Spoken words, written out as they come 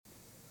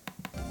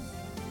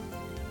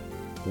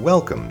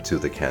Welcome to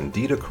the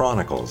Candida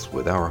Chronicles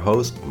with our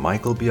host,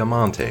 Michael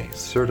Biamonte,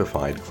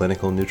 certified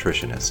clinical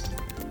nutritionist.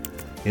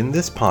 In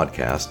this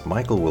podcast,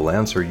 Michael will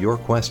answer your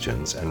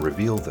questions and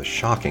reveal the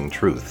shocking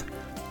truth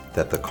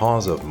that the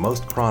cause of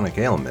most chronic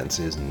ailments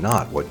is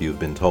not what you've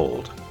been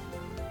told.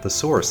 The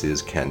source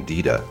is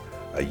Candida,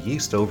 a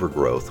yeast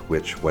overgrowth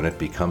which, when it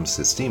becomes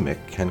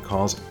systemic, can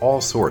cause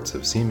all sorts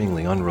of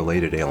seemingly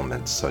unrelated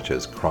ailments such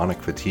as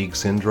chronic fatigue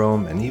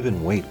syndrome and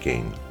even weight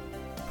gain.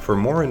 For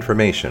more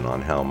information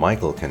on how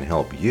Michael can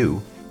help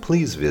you,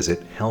 please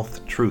visit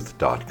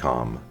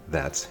healthtruth.com.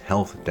 That's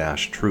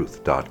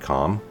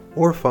health-truth.com,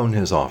 or phone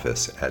his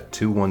office at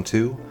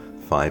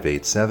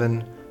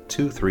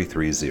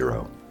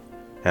 212-587-2330.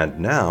 And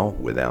now,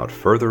 without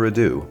further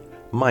ado,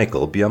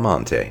 Michael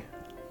Biamonte.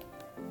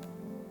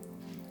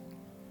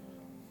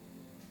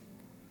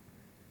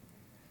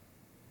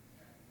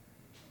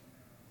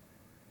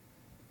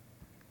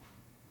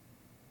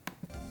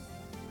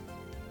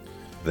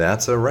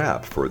 That's a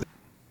wrap for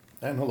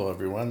And hello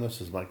everyone,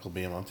 this is Michael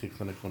Biamonte,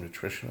 clinical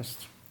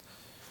nutritionist,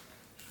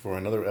 for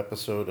another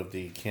episode of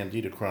the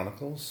Candida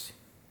Chronicles.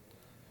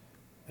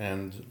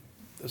 And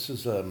this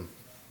is an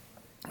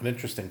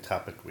interesting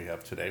topic we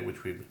have today,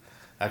 which we've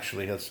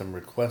actually had some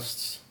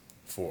requests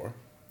for.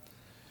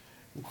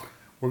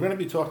 We're going to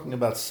be talking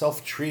about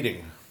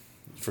self-treating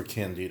for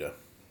Candida,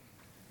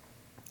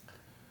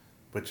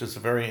 which is a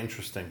very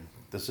interesting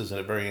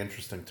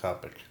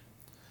topic.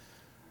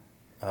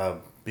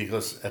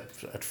 Because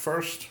at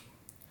first,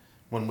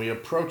 when we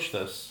approach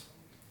this,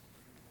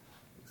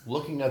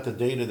 looking at the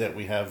data that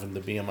we have in the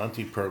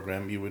Biamonte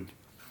program, you would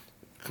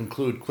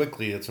conclude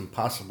quickly it's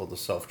impossible to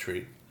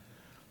self-treat,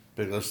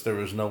 because there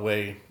is no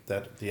way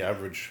that the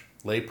average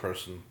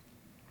layperson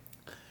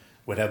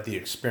would have the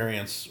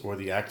experience or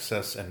the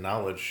access and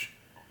knowledge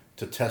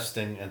to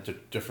testing and to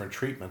different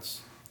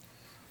treatments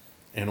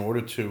in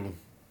order to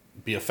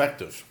be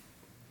effective.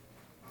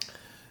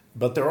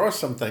 But there are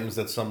some things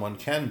that someone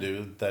can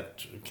do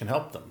that can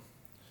help them.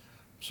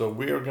 So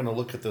we are going to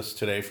look at this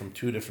today from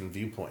two different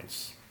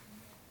viewpoints.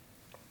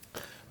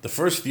 The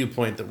first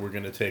viewpoint that we're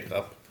going to take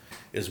up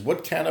is,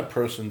 what can a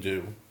person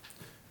do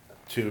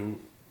to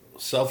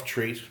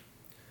self-treat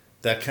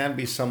that can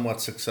be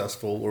somewhat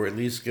successful, or at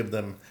least give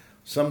them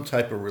some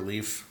type of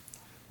relief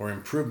or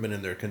improvement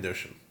in their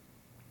condition.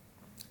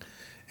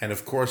 And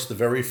of course, the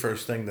very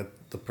first thing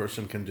that the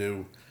person can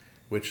do,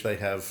 which they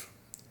have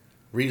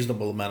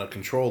reasonable amount of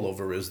control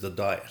over, is the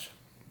diet.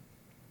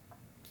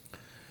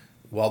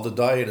 While the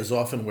diet is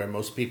often where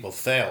most people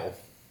fail,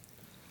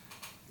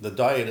 the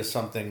diet is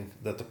something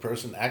that the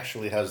person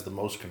actually has the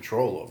most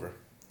control over,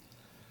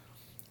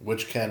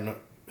 which can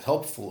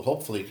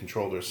hopefully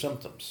control their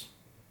symptoms.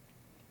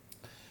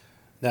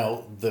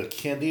 Now, the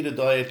Candida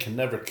diet can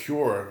never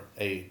cure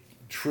a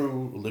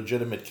true,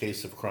 legitimate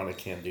case of chronic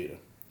Candida.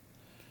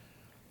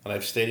 And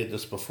I've stated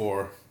this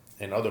before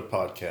in other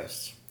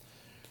podcasts.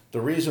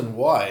 The reason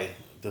why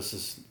this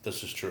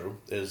is true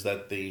is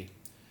that the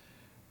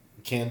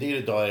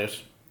Candida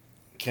diet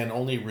can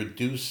only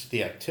reduce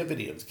the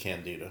activity of the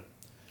Candida,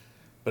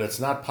 but it's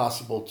not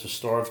possible to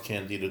starve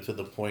Candida to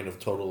the point of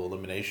total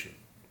elimination.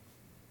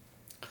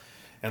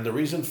 And the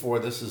reason for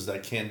this is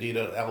that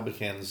Candida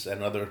albicans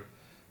and other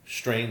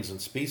strains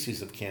and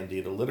species of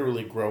Candida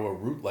literally grow a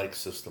root-like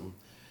system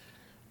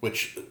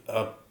which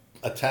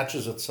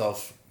attaches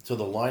itself to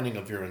the lining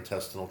of your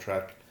intestinal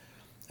tract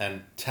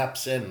and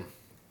taps in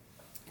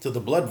to the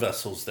blood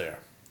vessels there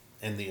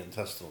in the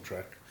intestinal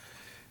tract.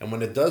 And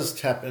when it does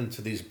tap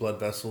into these blood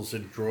vessels,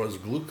 it draws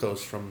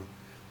glucose from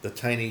the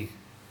tiny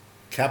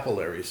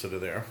capillaries that are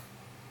there.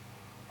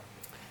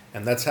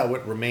 And that's how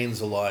it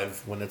remains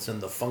alive when it's in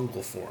the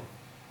fungal form.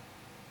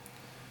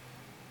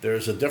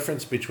 There's a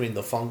difference between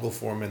the fungal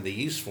form and the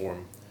yeast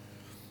form.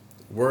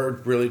 We're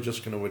really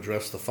just going to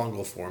address the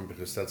fungal form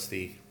because that's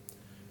the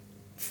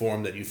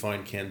form that you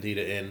find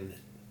Candida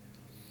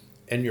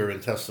in your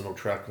intestinal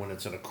tract when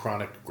it's in a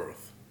chronic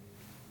growth.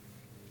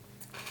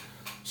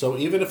 So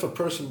even if a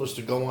person was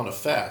to go on a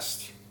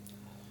fast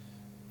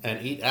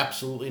and eat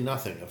absolutely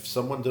nothing, if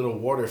someone did a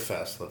water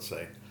fast, let's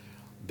say,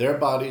 their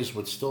bodies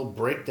would still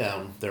break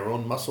down their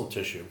own muscle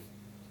tissue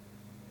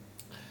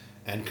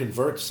and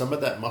convert some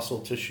of that muscle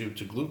tissue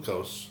to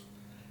glucose,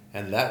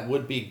 and that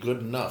would be good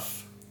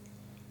enough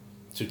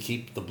to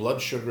keep the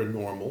blood sugar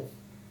normal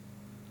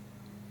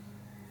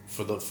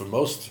for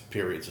most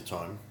periods of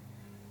time.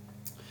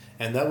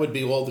 And that would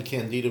be all the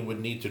Candida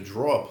would need to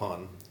draw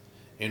upon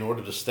in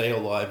order to stay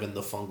alive in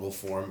the fungal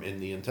form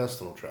in the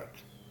intestinal tract.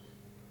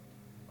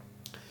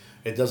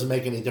 It doesn't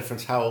make any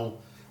difference how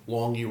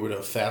long you were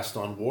to fast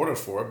on water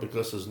for,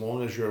 because as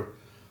long as your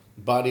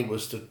body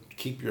was to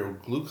keep your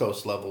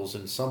glucose levels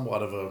in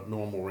somewhat of a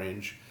normal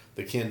range,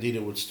 the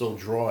Candida would still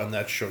draw on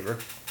that sugar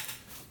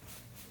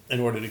in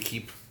order to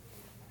keep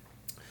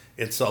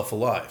itself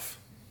alive.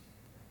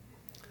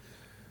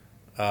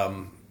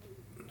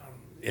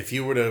 If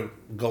you were to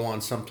go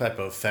on some type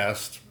of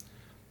fast,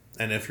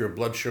 and if your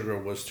blood sugar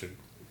was to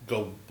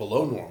go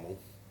below normal,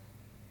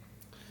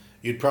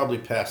 you'd probably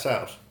pass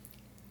out.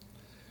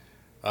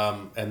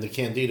 And the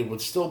Candida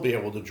would still be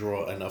able to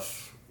draw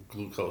enough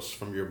glucose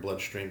from your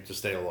bloodstream to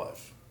stay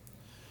alive.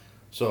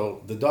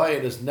 So the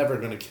diet is never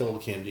going to kill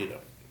Candida.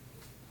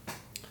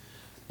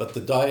 But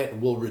the diet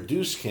will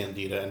reduce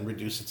Candida and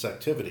reduce its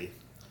activity.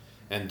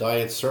 And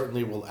diet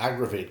certainly will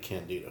aggravate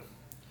Candida.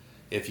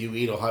 If you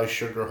eat a high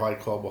sugar, high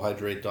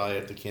carbohydrate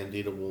diet, the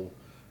Candida will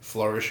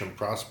flourish and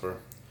prosper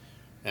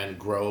and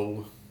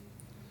grow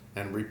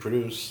and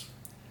reproduce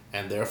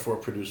and therefore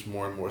produce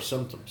more and more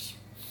symptoms.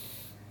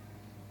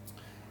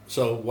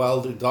 So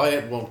while the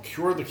diet won't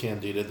cure the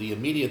Candida, the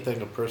immediate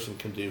thing a person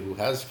can do who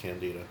has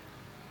Candida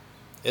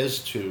is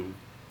to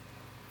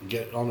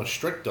get on a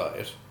strict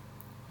diet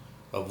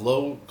of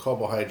low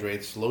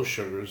carbohydrates, low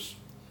sugars,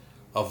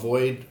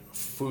 avoid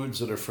foods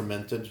that are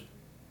fermented,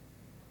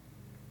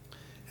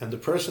 and the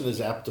person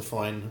is apt to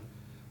find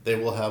they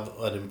will have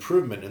an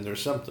improvement in their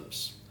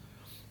symptoms.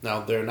 Now,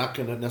 they're not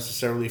going to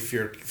necessarily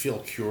feel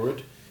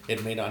cured.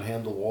 It may not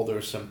handle all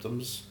their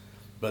symptoms,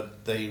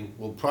 but they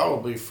will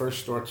probably first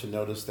start to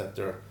notice that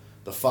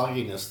the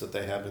fogginess that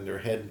they have in their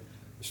head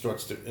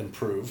starts to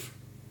improve.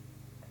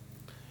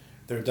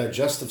 Their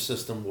digestive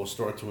system will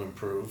start to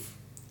improve.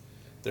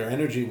 Their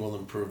energy will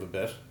improve a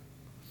bit.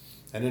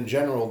 And in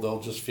general, they'll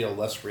just feel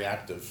less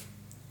reactive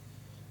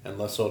and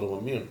less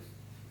autoimmune.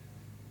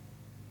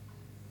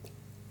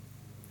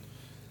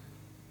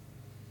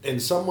 In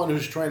someone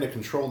who's trying to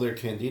control their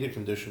Candida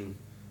condition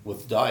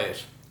with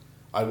diet,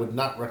 I would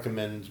not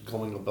recommend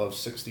going above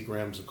 60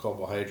 grams of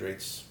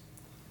carbohydrates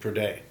per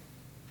day.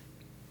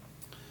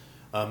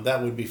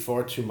 That would be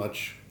far too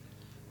much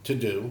to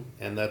do,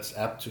 and that's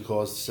apt to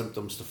cause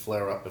symptoms to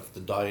flare up if the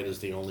diet is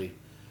the only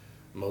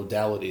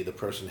modality the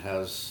person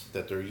has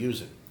that they're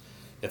using.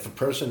 If a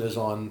person is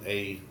on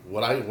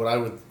what I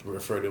would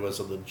refer to as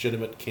a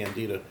legitimate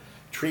Candida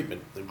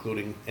treatment,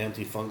 including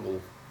antifungal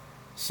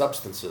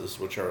substances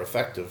which are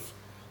effective,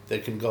 they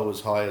can go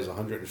as high as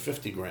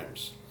 150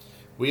 grams.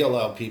 We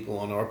allow people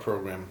on our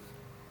program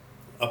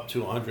up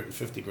to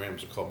 150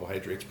 grams of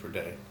carbohydrates per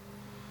day.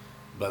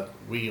 But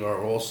we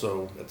are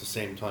also at the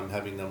same time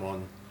having them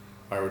on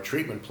our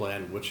treatment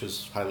plan, which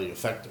is highly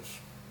effective.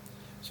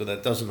 So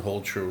that doesn't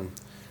hold true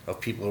of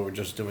people who are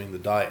just doing the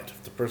diet.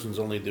 If the person's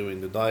only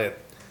doing the diet,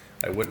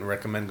 I wouldn't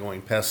recommend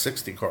going past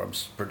 60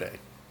 carbs per day.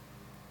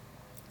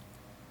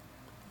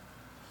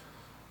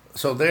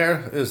 So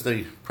there is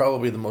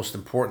probably the most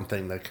important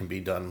thing that can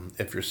be done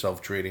if you're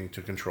self-treating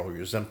to control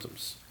your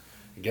symptoms.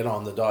 Get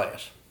on the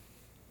diet.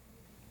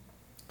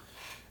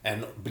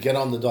 And get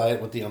on the diet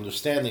with the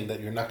understanding that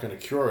you're not going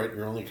to cure it,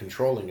 you're only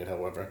controlling it,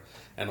 however,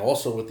 and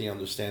also with the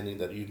understanding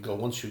that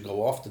once you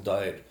go off the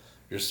diet,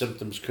 your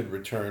symptoms could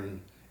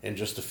return in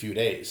just a few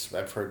days.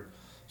 I've heard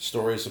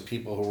stories of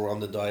people who were on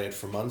the diet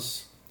for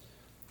months,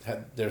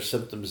 had their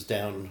symptoms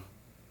down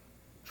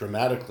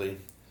dramatically,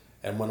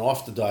 and went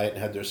off the diet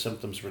and had their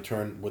symptoms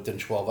return within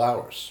 12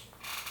 hours.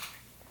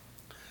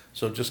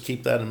 So just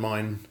keep that in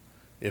mind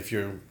if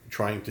you're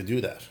trying to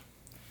do that.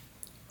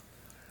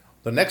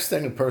 The next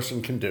thing a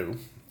person can do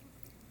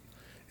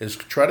is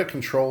try to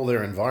control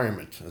their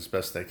environment as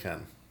best they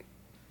can.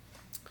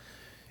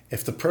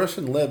 If the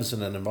person lives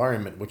in an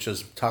environment which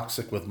is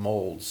toxic with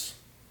molds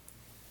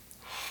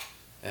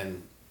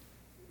and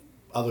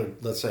other,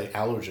 let's say,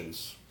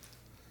 allergens,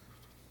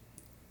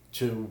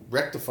 to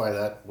rectify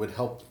that would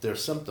help their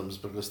symptoms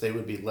because they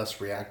would be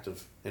less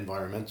reactive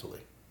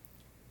environmentally.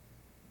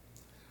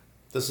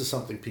 This is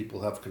something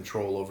people have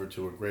control over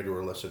to a greater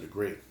or lesser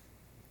degree.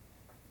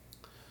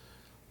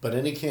 But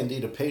any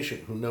Candida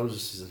patient who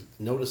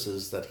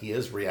notices that he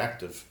is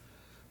reactive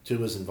to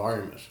his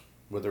environment,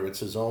 whether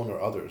it's his own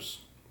or others,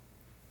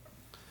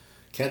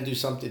 can do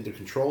something to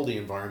control the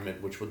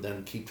environment, which would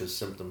then keep his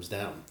symptoms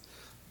down.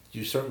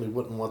 You certainly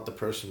wouldn't want the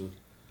person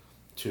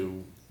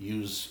to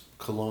use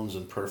colognes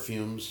and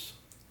perfumes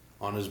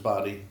on his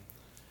body.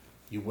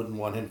 You wouldn't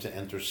want him to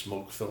enter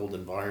smoke-filled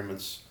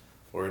environments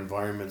or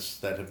environments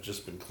that have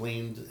just been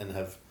cleaned and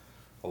have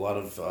a lot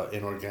of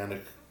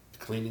inorganic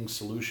cleaning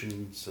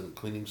solutions and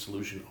cleaning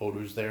solution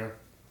odors there,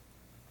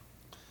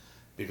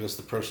 because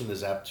the person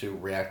is apt to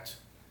react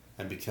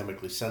and be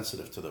chemically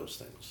sensitive to those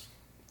things.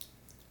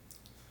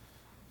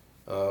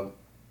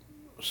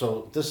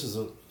 So this is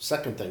a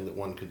second thing that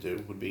one could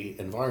do, would be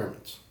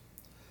environment.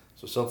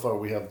 So far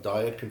we have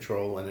diet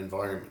control and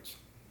environment.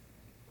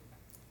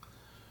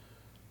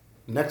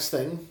 Next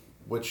thing,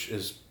 which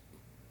is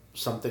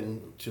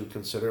something to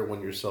consider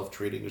when you're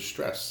self-treating, is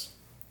stress.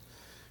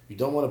 You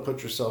don't want to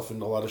put yourself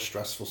in a lot of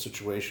stressful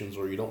situations,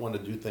 or you don't want to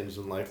do things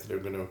in life that are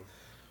going to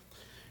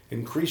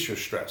increase your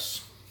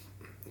stress,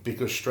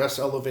 because stress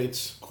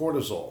elevates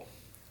cortisol,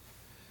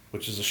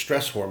 which is a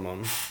stress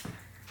hormone,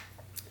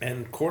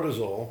 and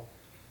cortisol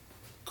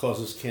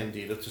causes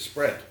Candida to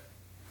spread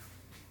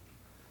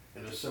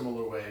in a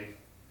similar way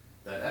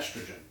that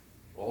estrogen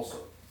also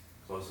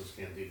causes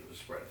Candida to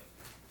spread.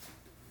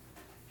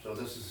 So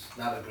this is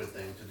not a good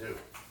thing to do.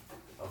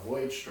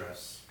 Avoid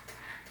stress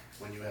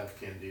when you have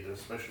Candida,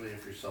 especially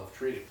if you're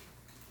self-treating.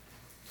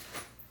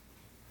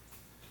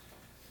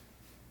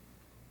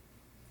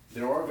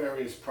 There are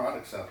various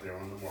products out there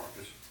on the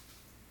market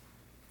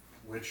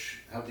which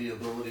have the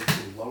ability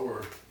to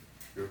lower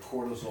your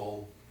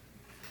cortisol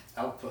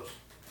output.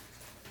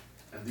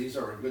 And these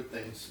are good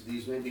things.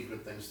 These may be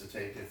good things to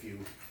take if you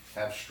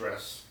have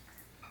stress.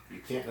 You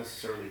can't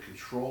necessarily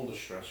control the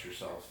stress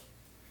yourself.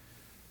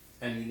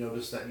 And you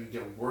notice that you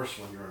get worse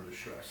when you're under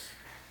stress.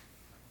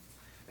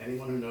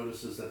 Anyone who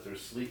notices that their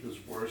sleep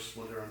is worse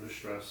when they're under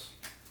stress,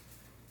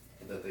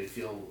 that they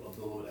feel a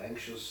little bit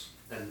anxious,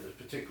 and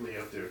particularly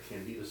if their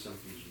Candida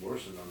symptoms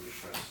worsen under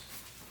stress,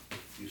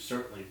 you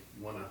certainly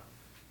want to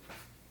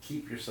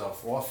keep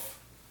yourself off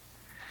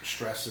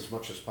stress as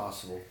much as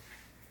possible.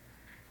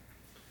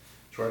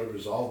 Try to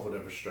resolve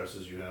whatever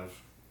stresses you have,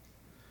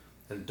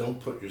 and don't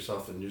put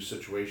yourself in new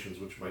situations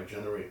which might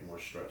generate more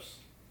stress,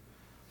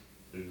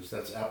 because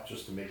that's apt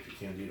just to make the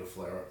Candida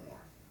flare up more.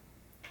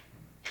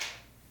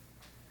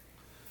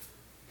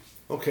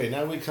 Okay,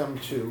 now we come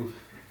to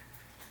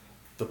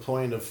the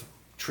point of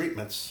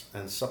treatments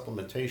and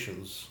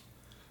supplementations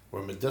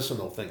or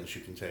medicinal things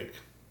you can take.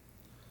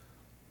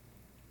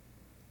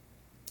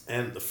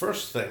 And the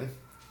first thing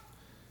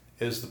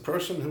is the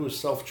person who is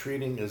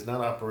self-treating is not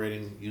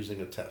operating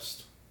using a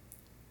test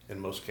in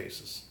most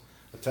cases,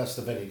 a test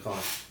of any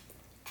kind.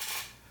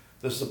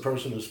 This is a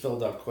person who's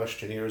filled out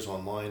questionnaires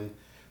online.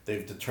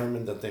 They've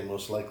determined that they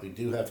most likely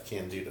do have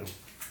Candida,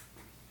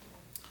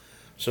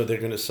 so they're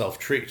going to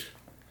self-treat.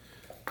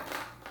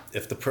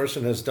 If the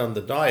person has done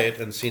the diet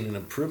and seen an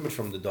improvement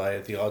from the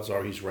diet, the odds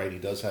are he's right, he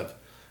does have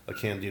a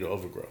Candida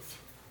overgrowth.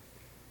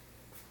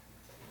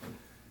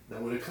 Now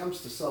when it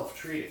comes to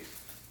self-treating,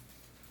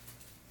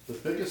 the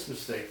biggest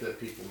mistake that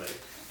people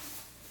make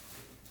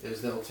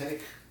is they'll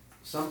take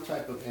some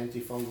type of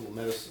antifungal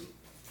medicine,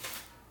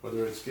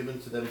 whether it's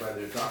given to them by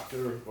their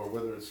doctor or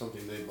whether it's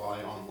something they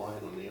buy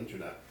online on the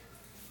internet,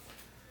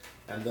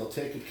 and they'll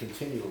take it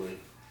continually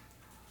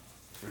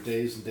for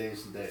days and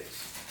days and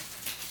days.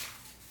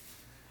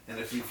 And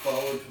if you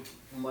followed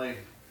my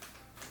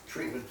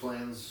treatment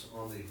plans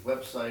on the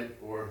website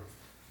or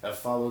have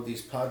followed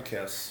these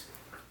podcasts,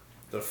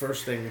 the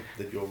first thing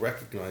that you'll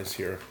recognize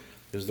here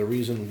is the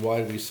reason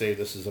why we say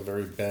this is a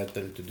very bad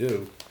thing to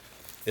do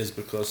is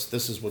because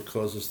this is what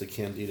causes the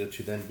Candida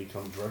to then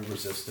become drug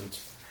resistant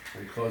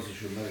and causes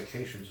your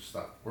medication to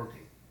stop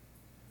working.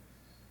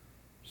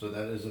 So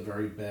that is a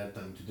very bad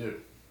thing to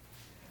do.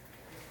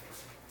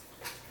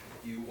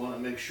 You want to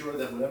make sure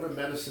that whatever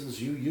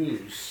medicines you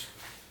use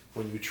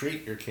when you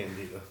treat your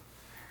Candida,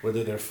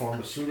 whether they're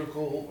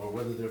pharmaceutical or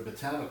whether they're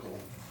botanical,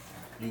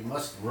 you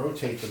must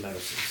rotate the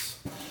medicines.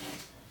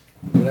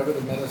 Whatever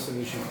the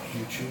medicine is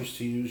you choose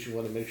to use, you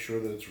want to make sure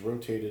that it's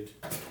rotated,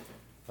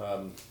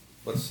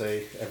 let's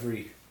say,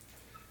 every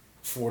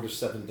 4 to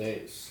 7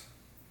 days,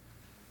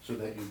 so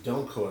that you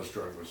don't cause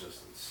drug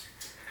resistance.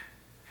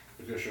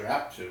 Because you're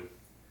apt to,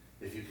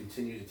 if you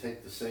continue to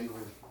take the same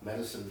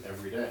medicine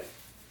every day,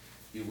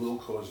 you will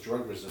cause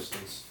drug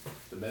resistance,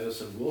 the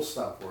medicine will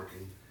stop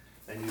working,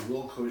 and you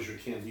will cause your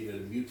Candida to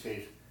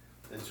mutate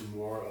into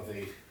more of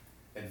a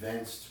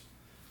advanced,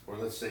 or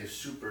let's say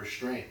super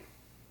strain.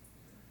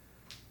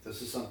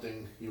 This is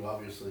something you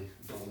obviously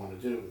don't want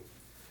to do.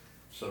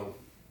 So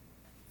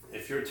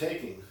if you're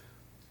taking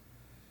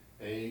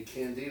a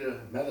Candida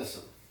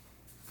medicine,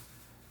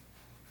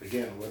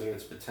 again, whether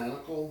it's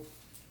botanical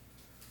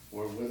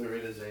or whether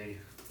it is a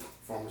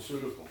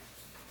pharmaceutical,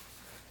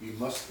 you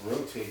must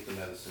rotate the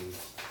medicine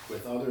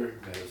with other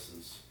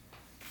medicines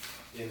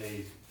in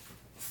a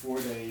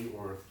 4-day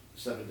or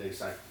 7-day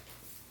cycle.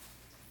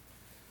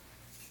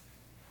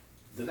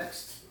 The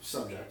next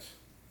subject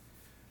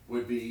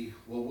would be,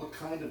 well, what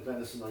kind of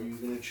medicine are you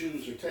going to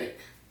choose or take?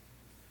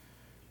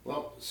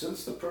 Well,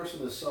 since the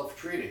person is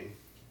self-treating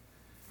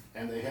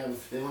and they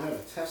don't have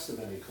a test of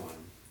any kind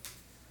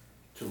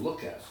to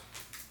look at,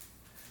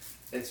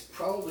 it's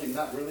probably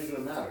not really going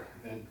to matter.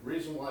 And the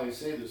reason why I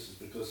say this is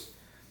because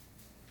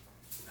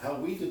how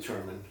we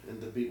determine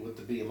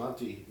with the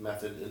Biamonte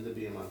method in the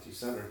Biamonte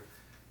Center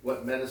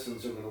what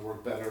medicines are going to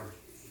work better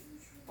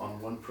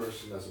on one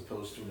person as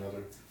opposed to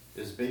another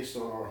is based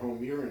on our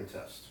home urine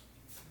test.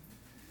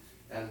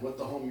 And what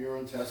the home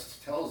urine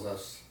test tells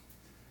us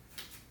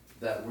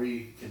that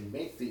we can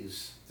make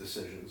these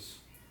decisions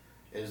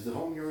is the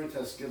home urine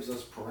test gives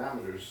us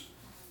parameters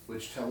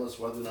which tell us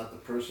whether or not the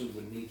person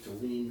would need to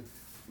lean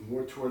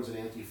more towards an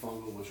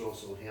antifungal which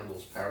also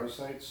handles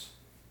parasites,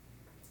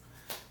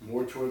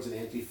 more towards an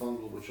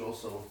antifungal which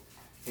also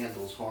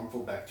handles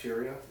harmful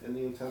bacteria in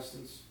the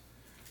intestines,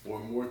 or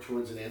more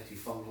towards an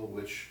antifungal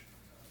which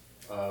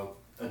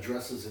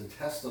addresses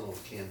intestinal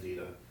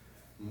Candida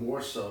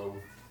more so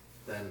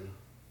than,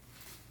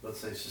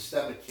 let's say,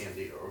 systemic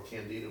Candida or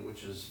Candida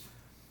which is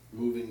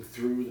moving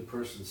through the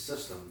person's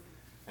system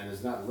and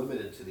is not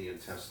limited to the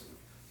intestine.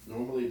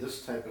 Normally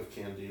this type of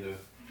Candida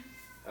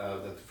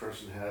that the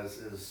person has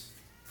is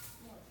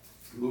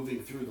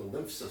moving through the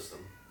lymph system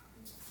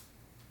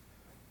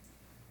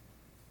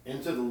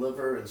into the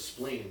liver and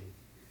spleen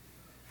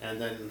and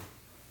then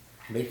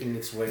making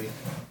its way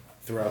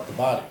throughout the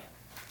body.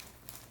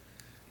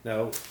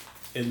 Now,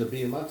 in the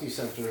Biamonte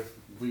Center,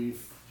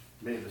 we've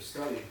made a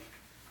study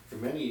for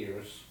many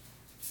years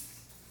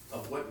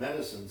of what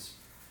medicines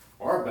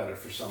are better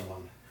for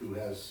someone who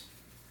has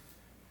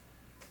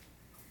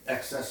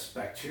excess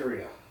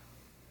bacteria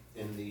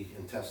in the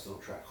intestinal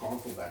tract,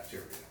 harmful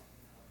bacteria,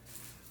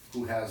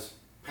 who has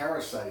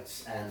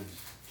parasites and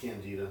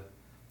Candida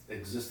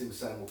existing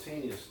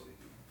simultaneously,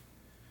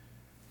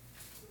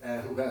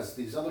 and who has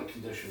these other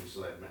conditions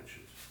that I've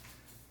mentioned.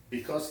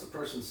 Because the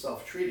person's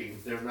self-treating,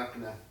 they're not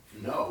going to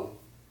know,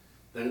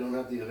 they don't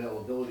have the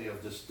availability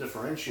of just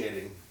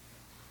differentiating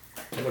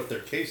what their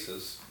case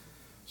is,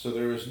 so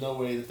there is no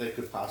way that they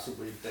could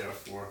possibly,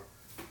 therefore,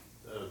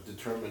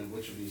 determine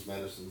which of these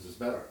medicines is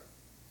better.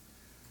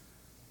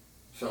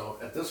 So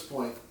at this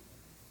point,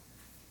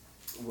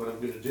 what I'm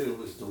going to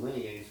do is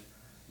delineate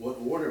what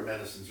order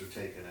medicines are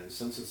taken in.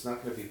 Since it's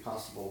not going to be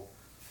possible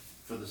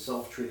for the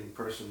self-treating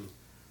person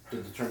to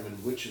determine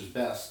which is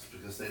best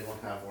because they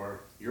don't have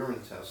our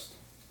urine test,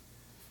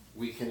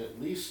 we can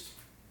at least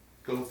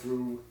go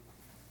through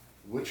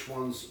which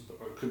ones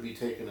could be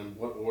taken in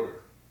what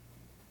order,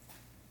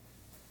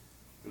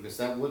 because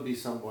that would be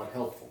somewhat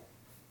helpful.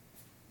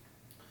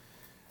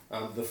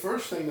 The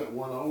first thing that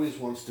one always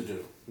wants to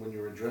do when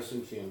you're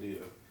addressing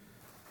Candida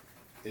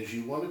is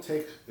you want to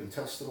take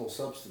intestinal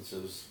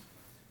substances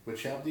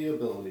which have the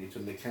ability to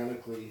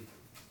mechanically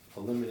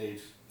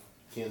eliminate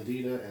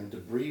Candida and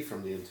debris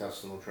from the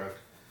intestinal tract,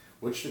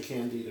 which the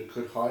Candida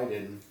could hide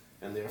in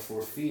and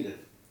therefore feed it.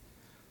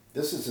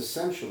 This is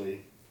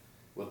essentially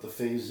what the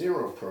Phase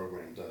 0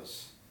 program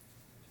does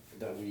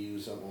that we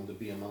use on the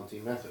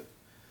Biamonte method.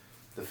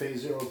 The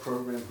Phase 0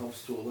 program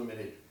helps to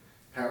eliminate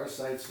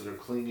parasites that are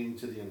clinging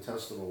to the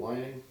intestinal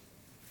lining.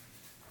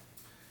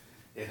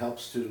 It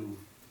helps to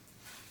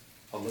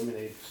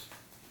eliminate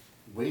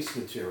waste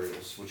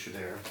materials which are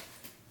there,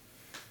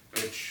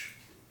 which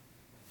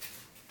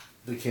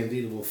the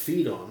Candida will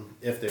feed on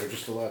if they're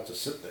just allowed to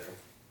sit there.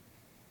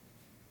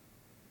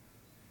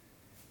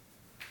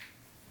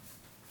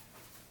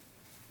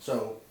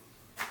 So,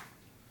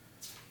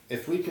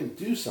 if we can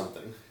do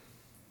something,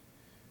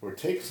 or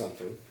take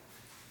something,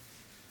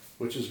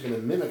 which is going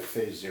to mimic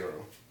Phase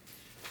 0,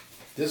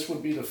 this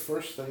would be the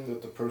first thing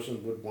that the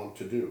person would want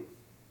to do.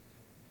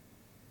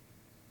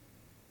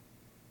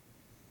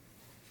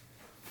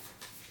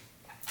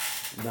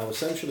 Now,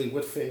 essentially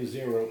what Phase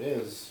 0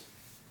 is,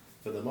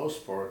 for the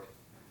most part,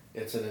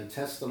 it's an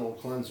intestinal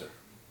cleanser.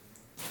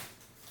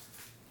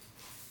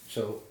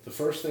 So the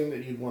first thing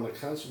that you'd want to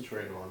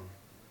concentrate on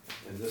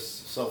in this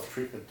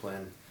self-treatment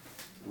plan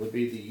would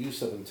be the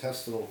use of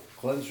intestinal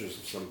cleansers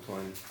of some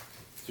kind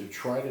to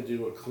try to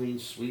do a clean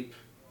sweep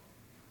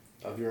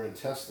of your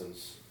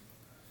intestines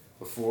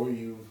before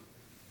you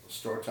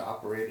start to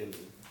operate in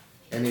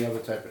any other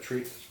type of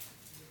treatment.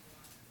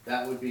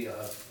 That would be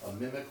a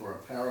mimic or a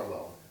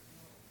parallel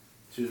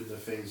to the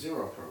Phase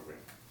 0 program.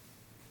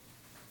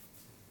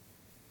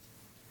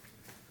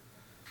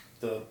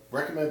 The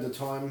recommended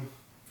time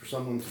for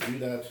someone to do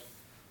that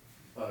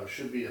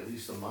should be at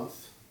least a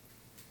month.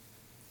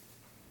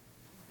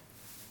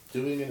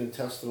 Doing an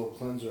intestinal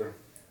cleanser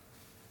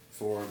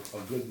for a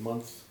good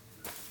month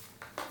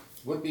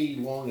would be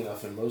long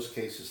enough in most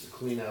cases to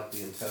clean out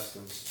the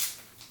intestines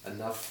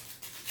enough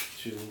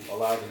to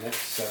allow the next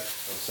set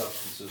of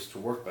substances to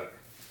work better.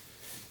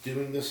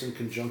 Doing this in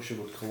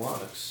conjunction with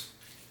colonics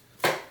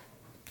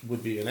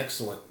would be an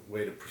excellent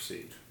way to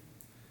proceed,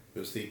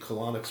 because the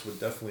colonics would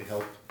definitely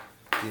help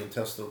the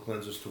intestinal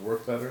cleansers to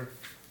work better,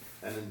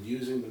 and in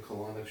using the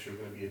colonics you're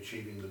going to be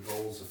achieving the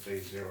goals of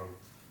Phase 0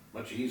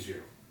 much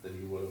easier than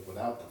you would have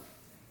without them.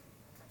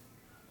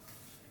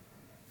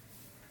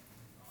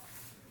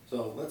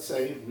 So let's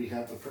say we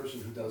have the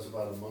person who does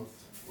about a month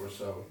or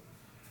so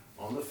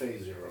on the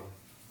Phase 0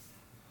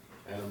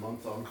 and a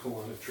month on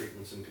colonic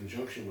treatments in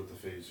conjunction with the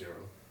Phase 0.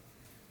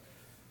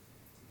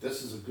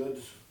 This is a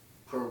good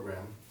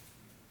program.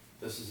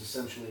 This is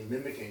essentially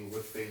mimicking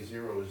what Phase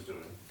 0 is doing.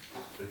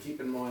 But keep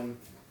in mind,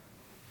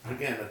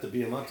 again, at the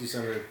Biamonte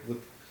Center,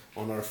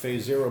 on our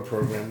Phase 0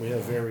 program, we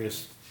have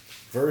various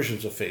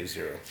versions of Phase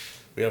 0.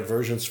 We have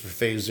versions for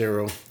Phase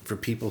 0 for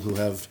people who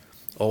have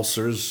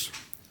ulcers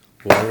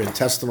or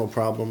intestinal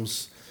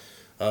problems,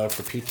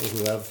 for people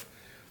who have,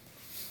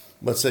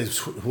 let's say,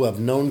 who have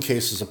known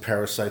cases of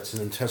parasites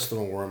and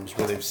intestinal worms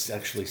where they've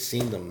actually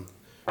seen them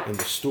in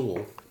the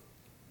stool.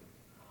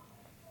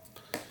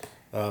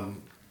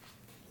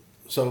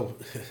 So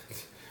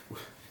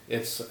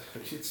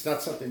it's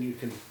not something you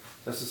can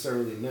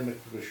necessarily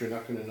mimic, because you're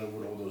not going to know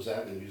what all those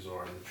avenues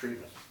are in the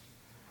treatment.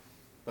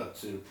 But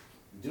to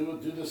do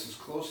this as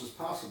close as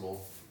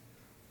possible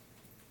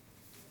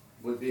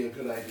would be a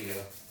good idea.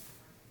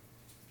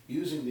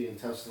 Using the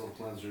intestinal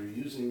cleanser,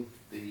 using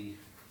the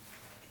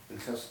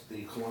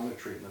colonic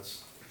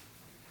treatments,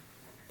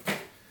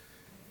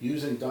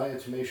 using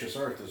diatomaceous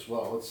earth as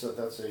well.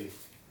 That's a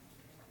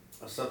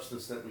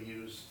substance that we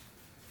use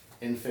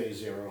in Phase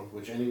 0,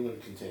 which anyone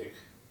can take.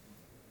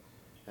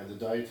 And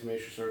the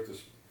diatomaceous earth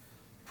is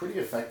pretty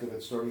effective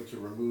at starting to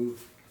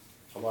remove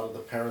a lot of the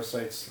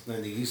parasites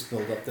and the yeast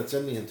buildup that's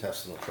in the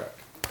intestinal tract.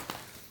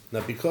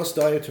 Now, because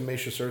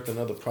diatomaceous earth and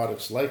other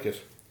products like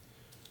it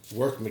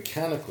work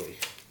mechanically,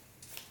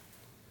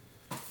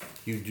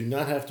 You do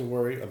not have to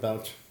worry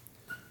about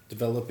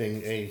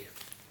developing a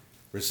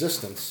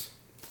resistance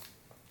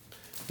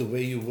the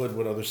way you would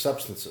with other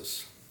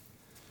substances,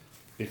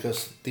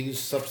 because these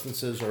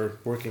substances are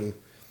working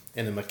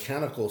in a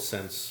mechanical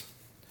sense.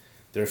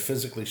 They're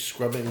physically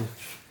scrubbing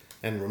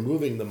and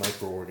removing the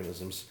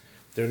microorganisms.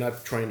 They're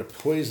not trying to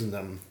poison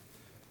them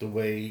the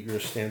way your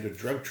standard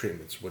drug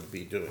treatments would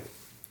be doing.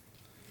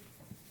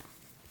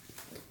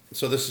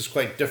 So this is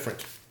quite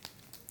different,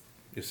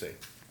 you see.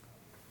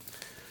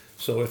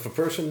 So if a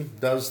person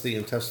does the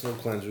intestinal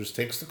cleansers,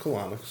 takes the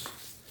colonics,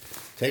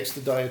 takes the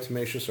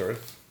diatomaceous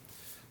earth,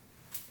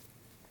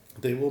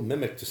 they will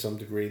mimic to some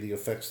degree the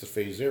effects that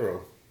phase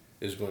 0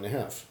 is going to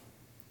have.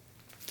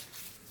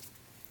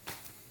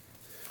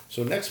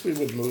 So next we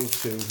would move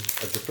to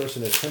the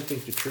person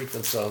attempting to treat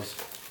themselves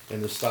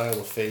in the style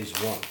of phase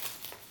 1.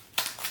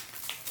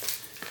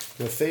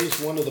 Now, phase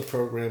 1 of the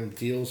program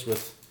deals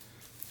with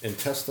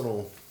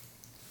intestinal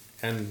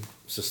and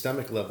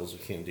systemic levels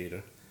of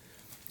Candida.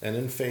 And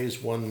in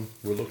phase 1,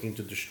 we're looking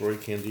to destroy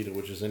Candida,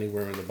 which is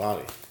anywhere in the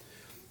body.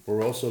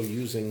 We're also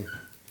using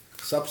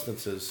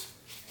substances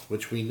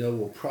which we know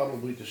will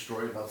probably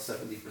destroy about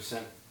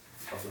 70%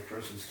 of the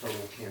person's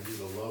total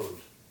Candida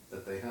load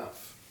that they have.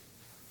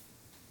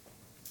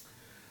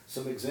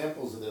 Some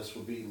examples of this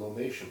would be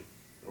lomation,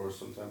 or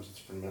sometimes it's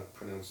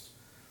pronounced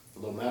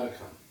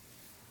lomaticum.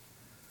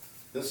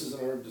 This is an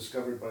herb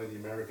discovered by the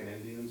American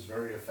Indians,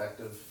 very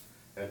effective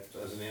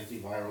as an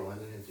antiviral and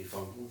an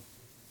antifungal.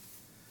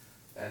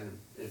 And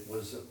it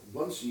was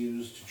once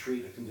used to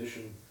treat a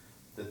condition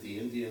that the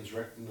Indians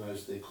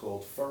recognized they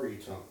called furry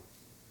tongue.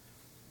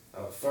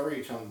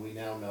 Furry tongue we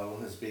now know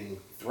as being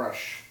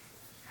thrush,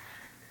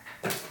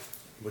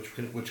 which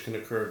can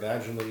occur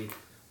vaginally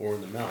or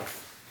in the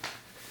mouth.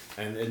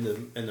 And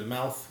in the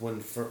mouth, when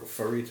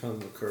furry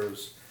tongue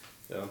occurs,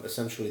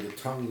 essentially the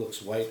tongue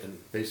looks white and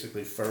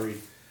basically furry.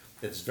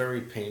 It's very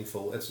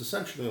painful. It's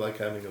essentially like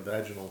having a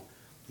vaginal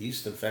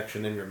yeast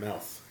infection in your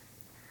mouth.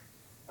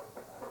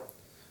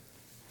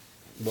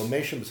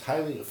 Lomation is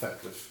highly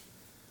effective,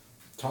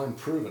 time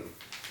proven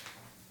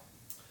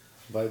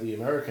by the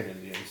American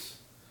Indians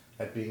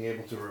at being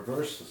able to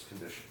reverse this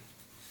condition.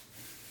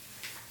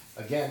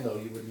 Again, though,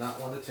 you would not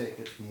want to take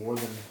it more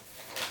than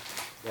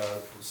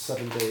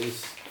 7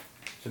 days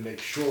to make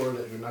sure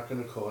that you're not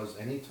going to cause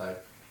any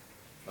type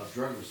of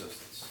drug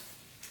resistance.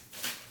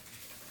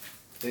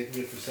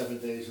 Taking it for 7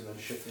 days and then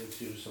shifting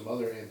to some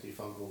other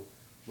antifungal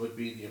would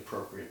be the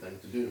appropriate thing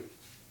to do.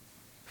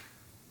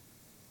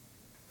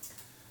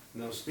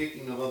 Now,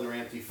 speaking of other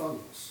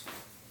antifungals,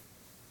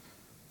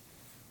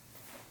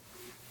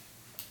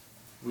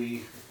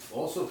 we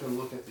also can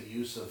look at the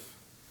use of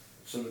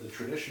some of the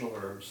traditional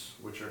herbs,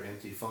 which are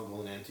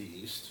antifungal and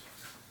anti-yeast.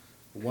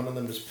 One of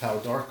them is pau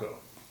d'arco.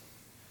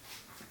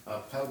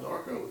 Pau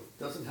d'arco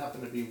doesn't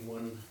happen to be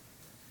one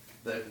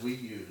that we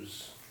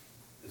use.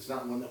 It's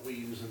not one that we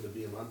use in the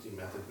Biamonte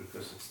method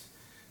because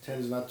it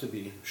tends not to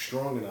be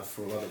strong enough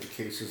for a lot of the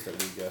cases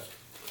that we get.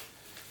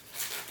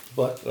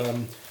 But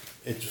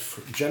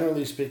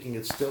generally speaking,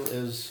 it still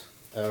is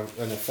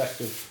an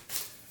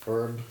effective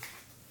herb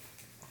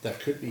that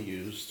could be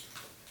used.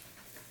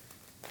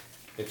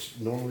 It's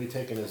normally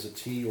taken as a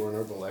tea or an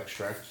herbal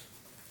extract.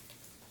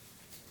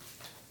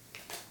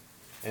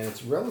 And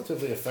it's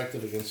relatively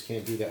effective against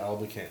Candida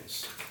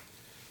albicans.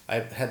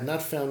 I had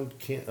not found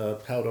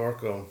pau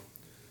d'arco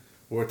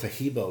or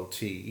Tahibo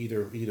tea,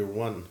 either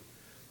one,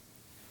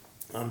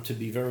 to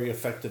be very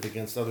effective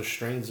against other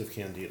strains of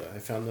Candida. I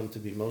found them to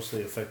be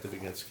mostly effective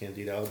against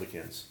Candida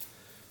albicans.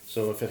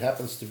 So if it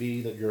happens to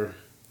be that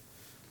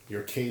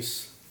your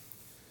case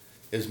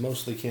is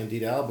mostly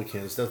Candida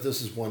albicans,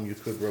 this is one you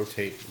could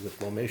rotate with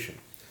lomation.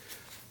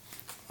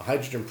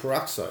 Hydrogen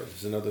peroxide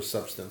is another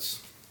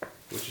substance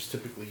which is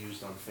typically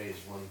used on phase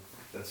 1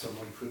 that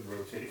someone could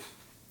rotate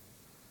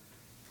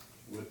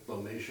with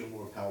lomation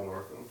or pau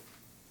d'arco.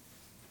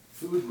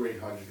 Food-grade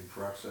hydrogen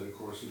peroxide, of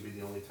course, would be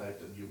the only type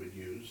that you would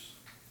use.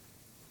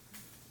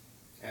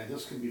 And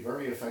this can be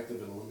very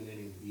effective in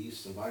eliminating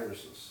yeast and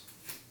viruses.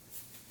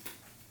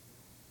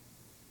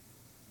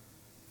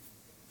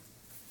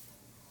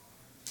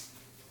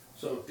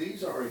 So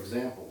these are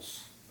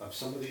examples of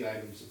some of the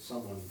items that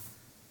someone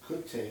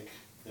could take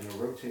in a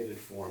rotated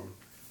form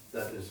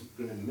that is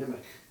going to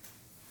mimic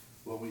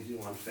what we do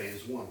on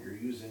phase 1. You're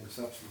using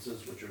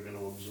substances which are going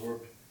to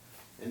absorb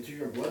into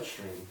your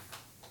bloodstream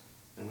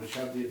and which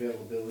have the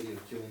availability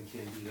of killing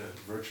Candida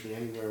virtually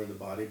anywhere in the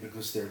body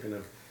because they're going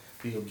to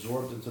be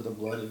absorbed into the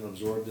blood and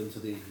absorbed into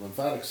the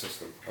lymphatic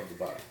system of the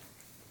body.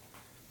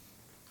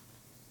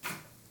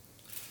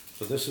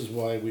 So this is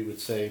why we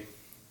would say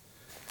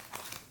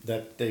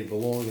that they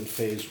belong in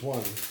phase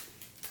 1,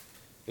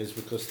 is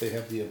because they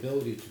have the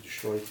ability to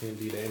destroy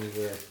Candida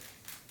anywhere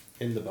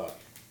in the body.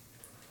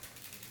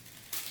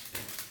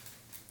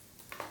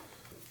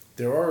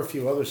 There are a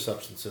few other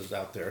substances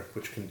out there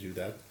which can do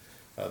that.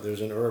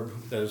 There's an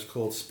herb that is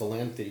called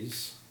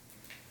spilanthes,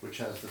 which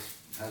has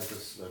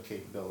this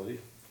capability.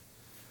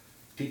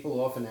 People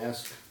often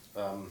ask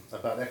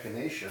about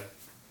echinacea.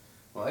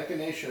 Well,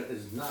 echinacea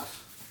is not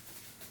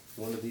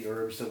one of the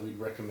herbs that we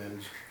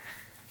recommend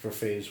for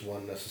phase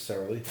 1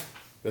 necessarily,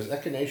 because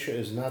echinacea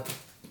is not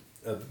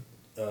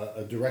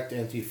a direct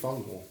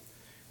antifungal,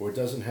 or it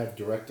doesn't have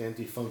direct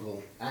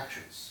antifungal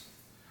actions.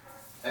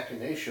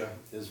 Echinacea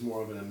is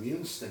more of an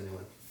immune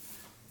stimulant,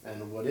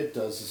 and what it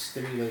does is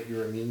stimulate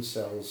your immune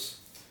cells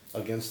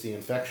against the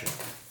infection.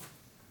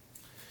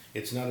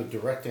 It's not a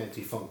direct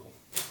antifungal.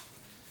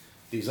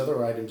 These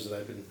other items that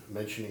I've been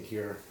mentioning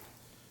here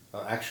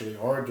actually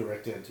are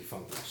direct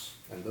antifungals,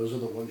 and those are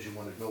the ones you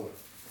want to go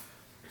with.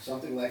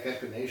 Something like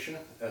echinacea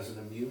as an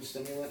immune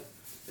stimulant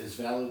is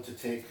valid to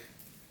take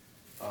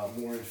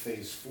more in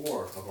phase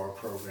 4 of our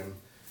program,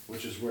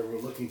 which is where we're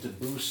looking to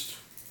boost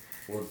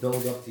or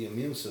build up the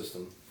immune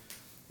system.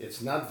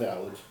 It's not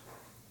valid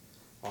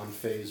on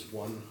phase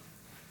 1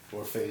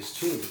 or phase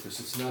 2 because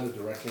it's not a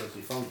direct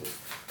antifungal.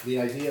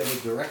 The idea of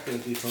a direct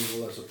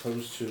antifungal as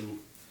opposed to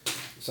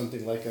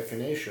something like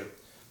echinacea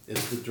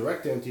is the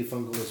direct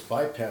antifungal is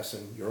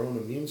bypassing your own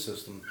immune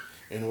system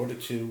in order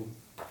to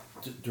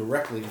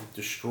directly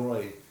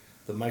destroy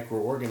the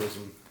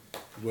microorganism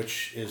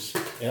which is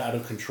out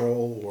of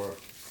control or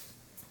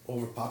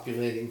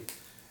overpopulating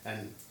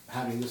and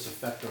having this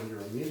effect on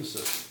your immune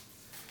system.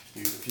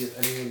 If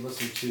anyone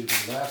listened to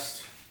the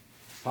last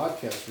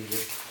podcast we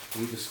did,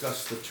 we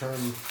discussed the term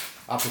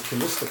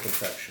opportunistic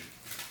infection.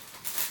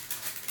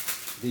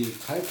 The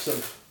types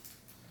of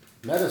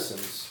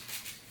medicines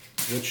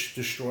which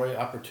destroy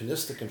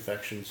opportunistic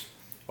infections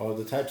are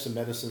the types of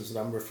medicines that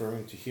I'm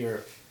referring to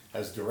here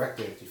as direct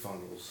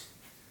antifungals,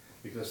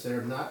 because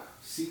they're not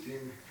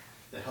seeking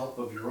the help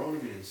of your own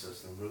immune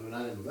system, or they're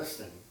not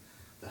enlisting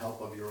the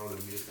help of your own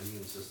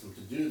immune system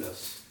to do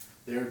this.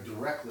 They're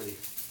directly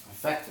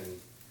affecting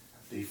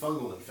the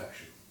fungal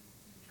infection.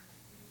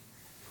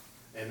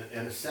 And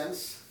in a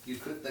sense, you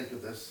could think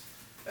of this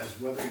as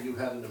whether you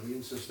had an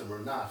immune system or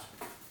not,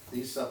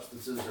 these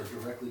substances are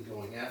directly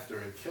going after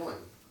and killing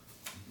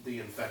the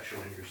infection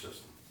in your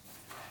system.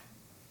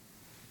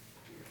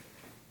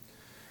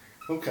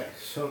 Okay,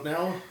 so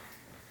now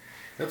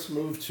let's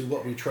move to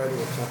what we try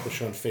to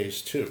accomplish on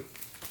phase 2.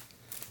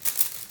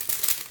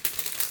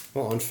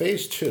 Well, on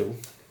phase 2,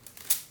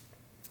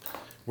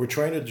 we're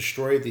trying to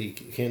destroy the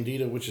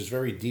Candida, which is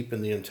very deep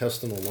in the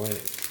intestinal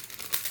lining.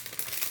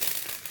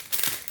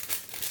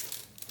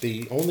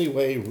 The only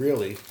way,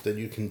 really, that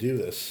you can do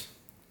this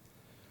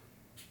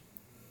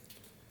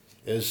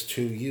is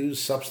to use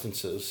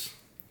substances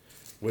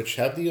which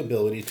have the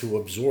ability to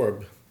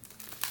absorb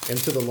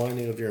into the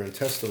lining of your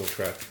intestinal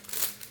tract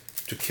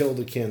to kill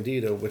the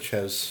Candida, which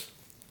has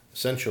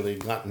essentially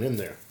gotten in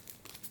there.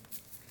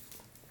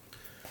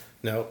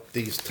 Now,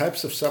 these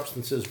types of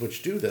substances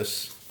which do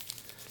this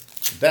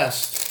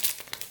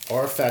best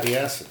are fatty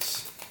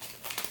acids.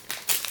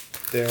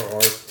 There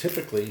are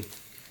typically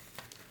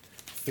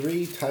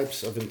 3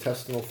 types of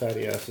intestinal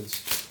fatty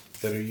acids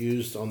that are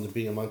used on the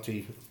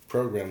Biamonte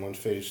program on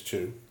phase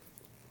 2.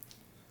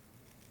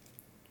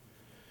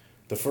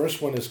 The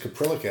first one is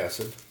caprylic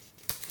acid.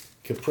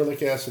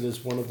 Caprylic acid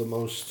is one of the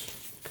most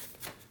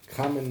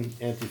common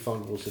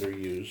antifungals that are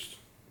used.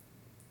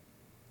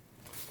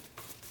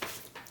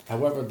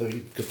 However,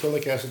 the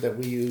caprylic acid that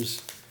we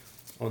use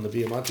on the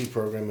Biamonte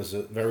program is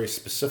a very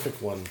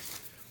specific one,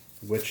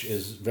 which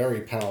is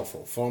very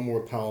powerful, far more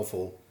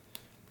powerful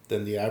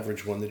than the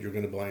average one that you're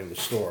going to buy in the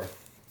store.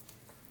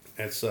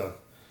 Its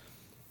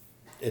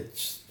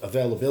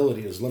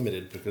availability is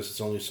limited because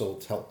it's only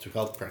sold to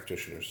health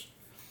practitioners.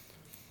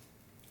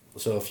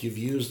 So if you've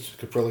used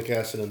caprylic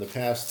acid in the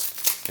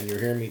past and you're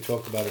hearing me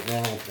talk about it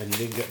now and you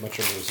didn't get much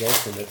of a result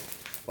from it,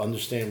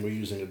 understand we're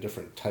using a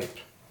different type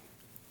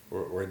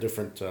or a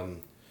different, I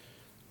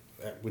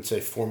would say,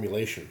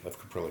 formulation of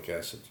caprylic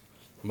acid,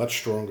 much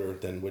stronger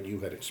than what you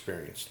had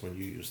experienced when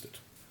you used it.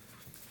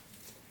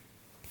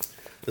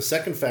 The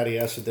second fatty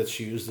acid that's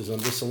used is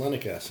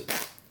undesolenic acid.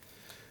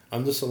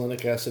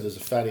 Undesolenic acid is a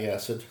fatty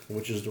acid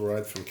which is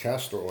derived from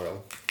castor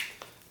oil.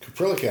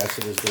 Caprylic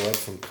acid is derived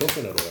from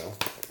coconut oil.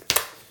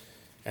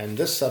 And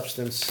this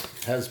substance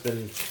has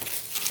been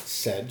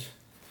said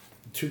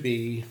to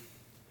be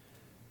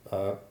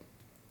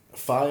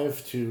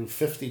 5 to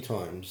 50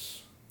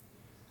 times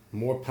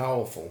more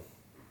powerful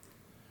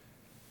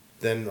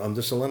than than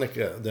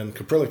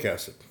caprylic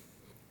acid.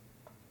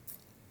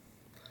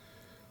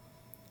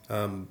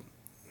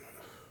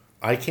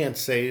 I can't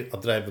say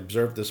that I've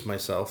observed this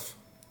myself.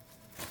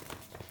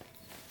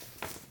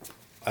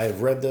 I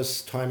have read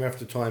this time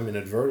after time in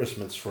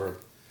advertisements for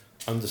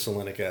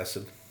undesolenic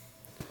acid.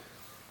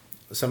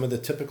 Some of the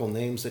typical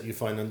names that you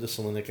find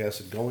undesolenic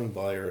acid going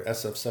by are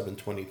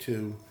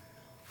SF722,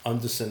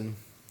 Undecin.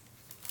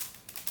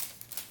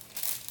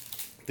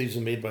 These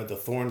are made by the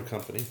Thorne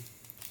Company.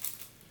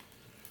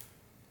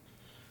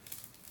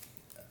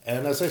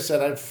 And as I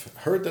said, I've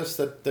heard this,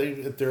 that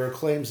there are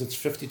claims it's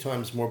 50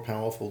 times more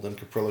powerful than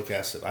caprylic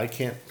acid. I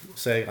can't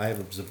say I have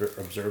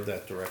observed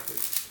that directly.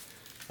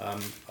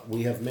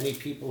 We have many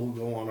people who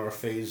go on our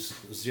phase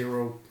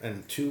 0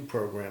 and 2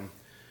 program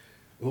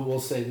who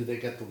will say that they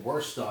get the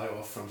worst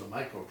die-off from the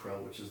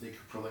MicroPro, which is the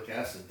caprylic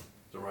acid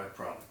derived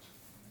product.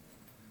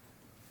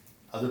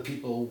 Other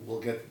people will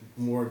get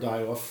more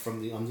die-off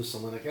from the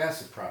undesalinic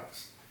acid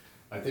products.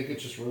 I think it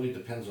just really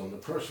depends on the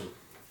person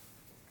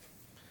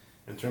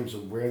in terms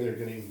of where they're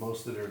getting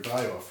most of their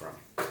die-off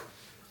from.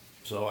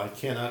 So I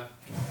can't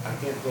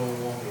go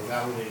along and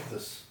validate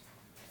this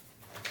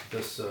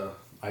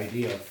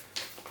idea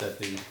that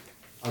the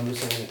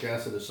undesalinic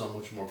acid is so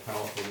much more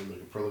powerful than the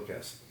caprylic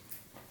acid.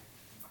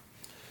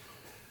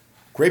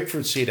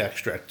 Grapefruit seed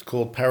extract,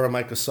 called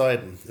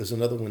paramycosidin, is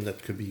another one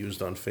that could be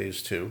used on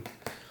phase 2.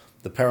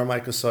 The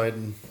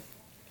paramycosidin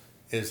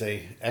is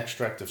a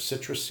extract of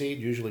citrus seed,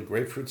 usually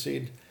grapefruit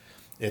seed.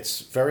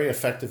 It's very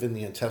effective in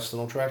the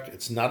intestinal tract.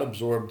 It's not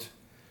absorbed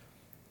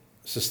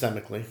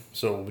systemically,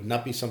 so it would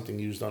not be something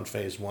used on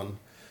phase 1.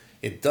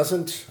 It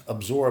doesn't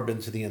absorb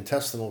into the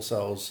intestinal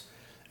cells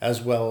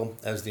as well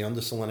as the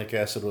undesalinic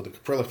acid or the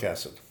caprylic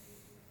acid,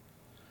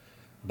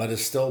 but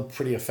is still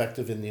pretty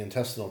effective in the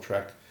intestinal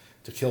tract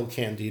to kill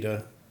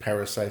Candida,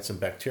 parasites, and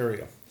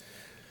bacteria.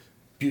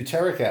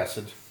 Butyric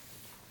acid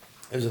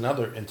is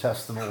another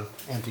intestinal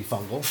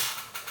antifungal.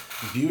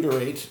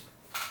 Butyrate,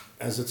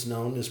 as it's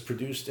known, is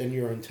produced in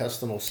your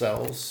intestinal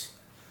cells.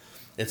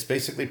 It's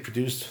basically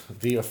produced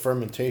via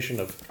fermentation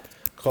of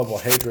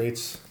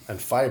carbohydrates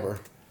and fiber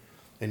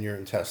in your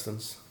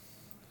intestines.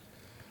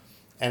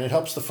 And it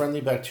helps the friendly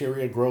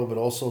bacteria grow, but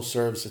also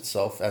serves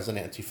itself as an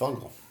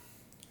antifungal.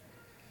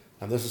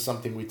 And this is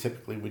something we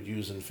typically would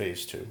use in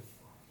phase 2.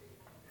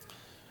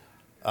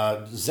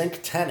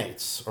 Zinc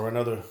tannates are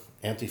another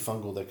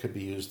antifungal that could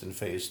be used in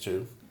phase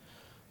 2.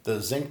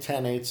 The zinc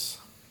tannates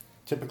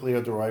typically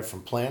are derived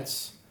from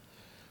plants.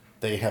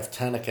 They have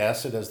tannic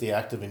acid as the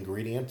active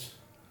ingredient.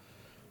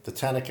 The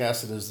tannic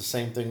acid is the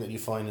same thing that you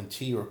find in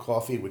tea or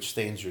coffee, which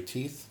stains your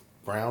teeth,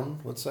 brown,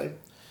 let's say.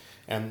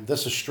 And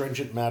this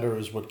astringent matter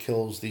is what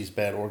kills these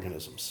bad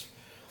organisms.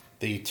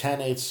 The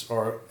tannates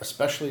are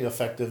especially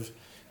effective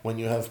when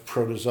you have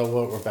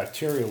protozoa or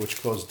bacteria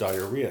which cause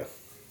diarrhea.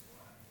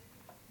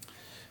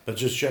 But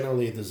just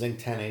generally, the zinc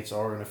tannates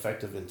are an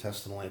effective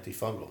intestinal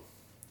antifungal.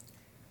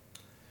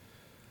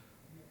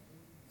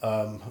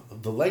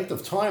 The length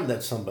of time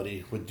that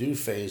somebody would do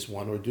phase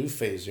 1 or do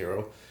phase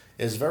 0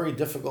 is very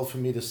difficult for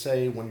me to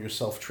say when you're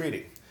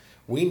self-treating.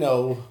 We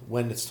know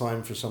when it's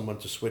time for someone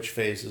to switch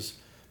phases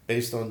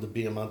based on the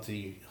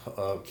Biamonte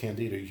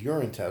Candida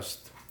urine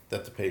test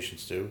that the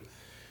patients do.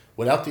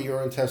 Without the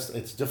urine test,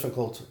 it's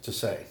difficult to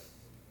say.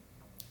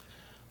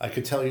 I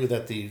could tell you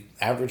that the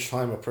average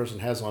time a person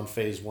has on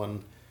phase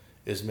 1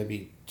 is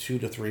maybe 2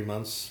 to 3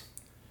 months,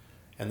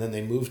 and then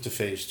they move to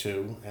phase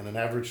 2, and an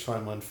average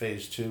time on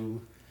phase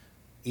 2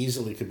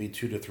 easily could be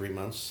 2 to 3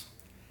 months,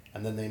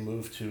 and then they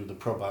move to the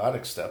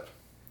probiotic step.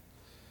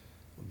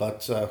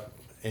 But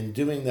in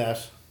doing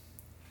that,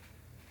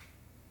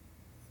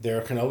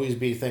 there can always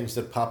be things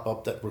that pop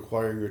up that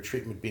require your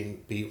treatment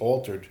be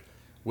altered,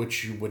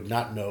 which you would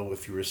not know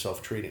if you were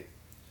self-treating.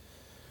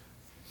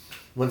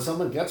 When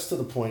someone gets to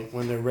the point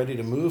when they're ready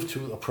to move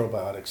to a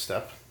probiotic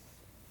step,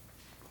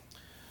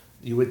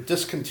 you would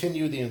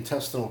discontinue the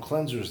intestinal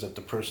cleansers that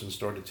the person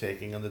started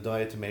taking and the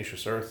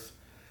diatomaceous earth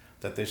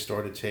that they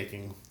started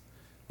taking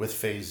with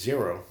phase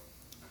 0.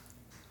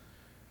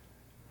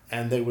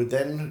 And they would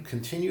then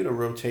continue to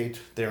rotate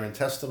their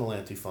intestinal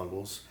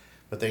antifungals,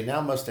 but they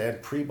now must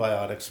add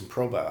prebiotics and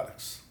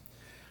probiotics.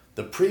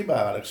 The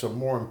prebiotics are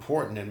more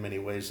important in many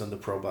ways than the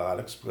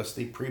probiotics because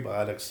the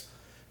prebiotics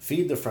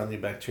feed the friendly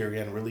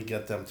bacteria and really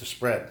get them to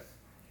spread.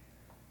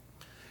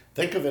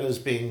 Think of it as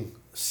being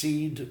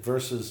seed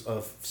versus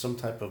of some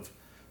type of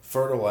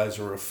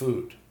fertilizer or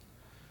food.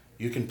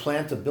 You can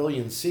plant 1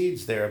 billion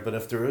seeds there, but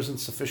if there isn't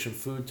sufficient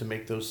food to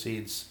make those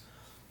seeds,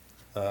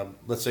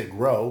 let's say,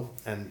 grow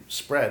and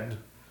spread,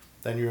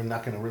 then you're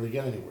not going to really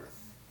get anywhere.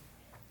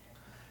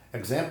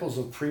 Examples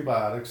of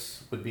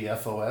prebiotics would be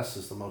FOS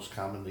is the most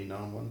commonly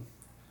known one,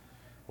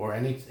 or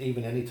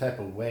even any type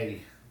of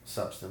whey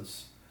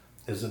substance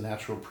is a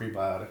natural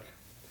prebiotic.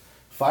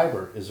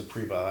 Fiber is a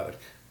prebiotic.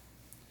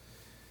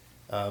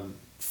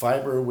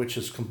 Fiber, which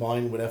is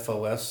combined with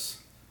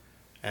FOS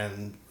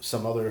and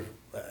some other,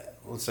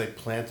 let's say,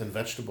 plant and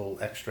vegetable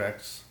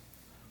extracts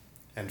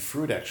and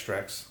fruit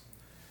extracts,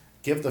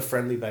 give the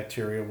friendly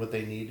bacteria what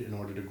they need in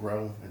order to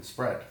grow and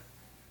spread.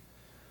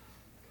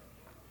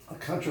 A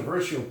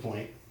controversial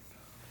point,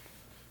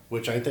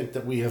 which I think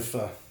that we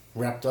have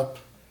wrapped up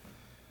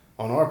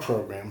on our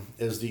program,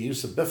 is the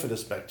use of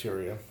bifidus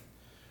bacteria.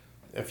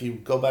 If you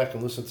go back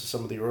and listen to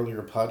some of the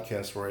earlier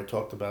podcasts where I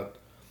talked about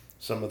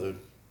some of the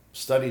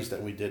studies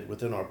that we did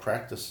within our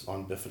practice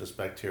on bifidus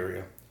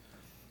bacteria,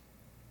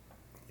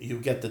 you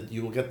will get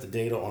the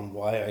data on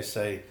why I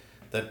say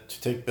that to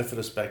take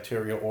bifidus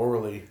bacteria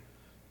orally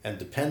and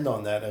depend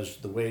on that as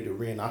the way to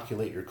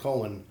reinoculate your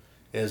colon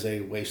is a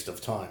waste of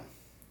time.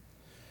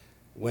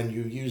 When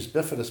you use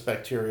bifidus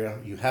bacteria,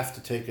 you have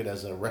to take it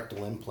as a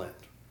rectal implant.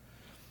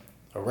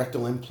 A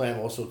rectal implant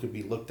also could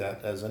be looked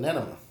at as an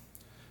enema.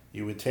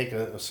 You would take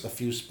a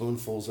few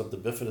spoonfuls of the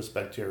bifidus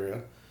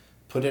bacteria,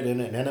 put it in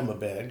an enema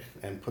bag,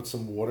 and put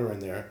some water in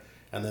there,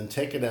 and then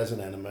take it as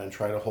an enema and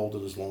try to hold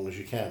it as long as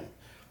you can.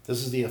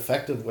 This is the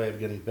effective way of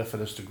getting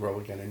bifidus to grow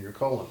again in your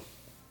colon.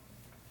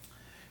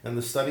 And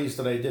the studies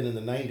that I did in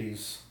the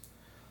 90s,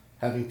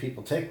 having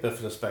people take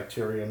bifidus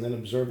bacteria and then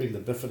observing the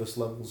bifidus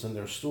levels in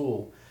their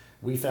stool,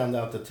 we found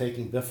out that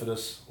taking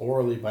bifidus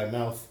orally by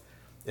mouth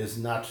is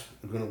not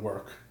going to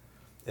work.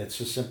 It's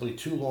just simply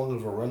too long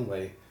of a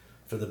runway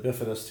for the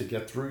bifidus to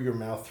get through your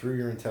mouth, through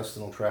your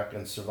intestinal tract,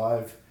 and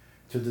survive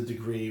to the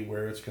degree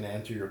where it's going to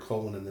enter your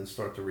colon and then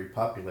start to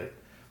repopulate.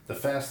 The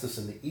fastest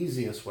and the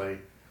easiest way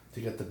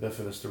to get the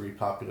bifidus to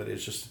repopulate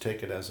is just to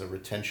take it as a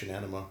retention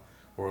enema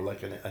or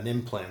like an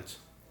implant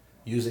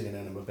using an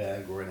enema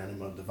bag or an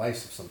enema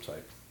device of some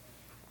type.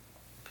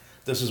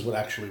 This is what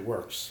actually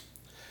works.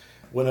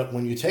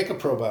 When you take a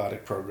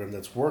probiotic program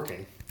that's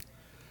working,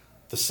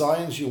 the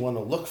signs you want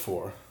to look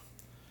for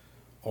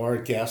are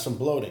gas and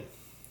bloating.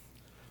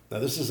 Now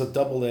this is a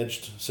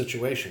double-edged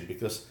situation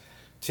because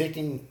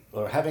taking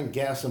or having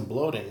gas and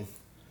bloating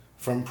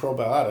from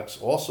probiotics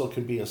also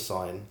could be a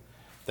sign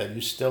that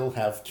you still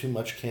have too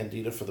much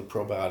Candida for the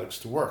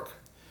probiotics to work.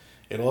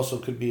 It also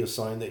could be a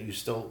sign that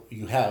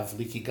you have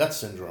leaky gut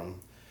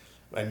syndrome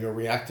and you're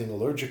reacting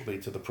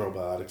allergically to the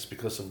probiotics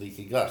because of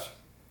leaky gut.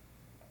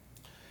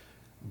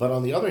 But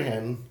on the other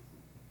hand,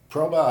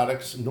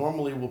 probiotics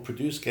normally will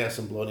produce gas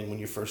and bloating when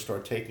you first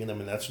start taking them,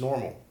 and that's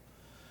normal.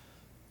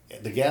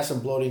 The gas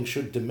and bloating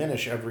should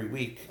diminish every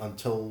week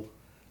until,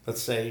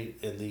 let's say,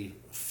 in the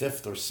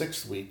 5th or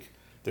 6th week,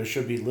 there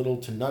should be little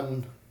to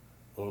none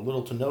or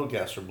little to no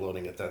gas or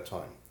bloating at that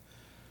time.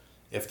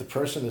 If the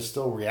person is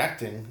still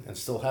reacting and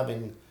still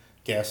having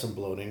gas and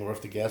bloating, or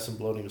if the gas and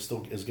bloating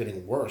is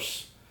getting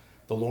worse,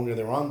 the longer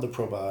they're on the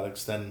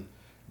probiotics, then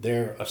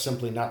they're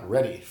simply not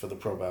ready for the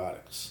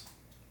probiotics.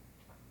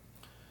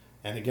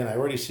 And again, I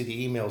already see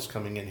the emails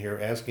coming in here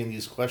asking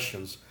these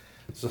questions.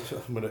 So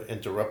I'm going to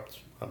interrupt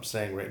what I'm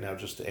saying right now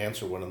just to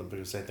answer one of them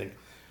because I think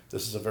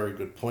this is a very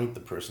good point the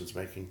person's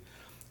making.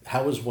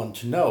 How is one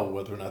to know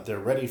whether or not they're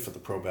ready for the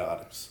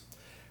probiotics?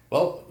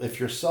 Well, if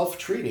you're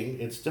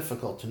self-treating, it's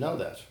difficult to know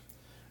that.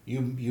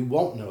 You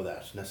won't know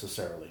that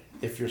necessarily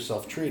if you're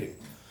self-treating.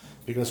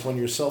 Because when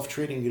you're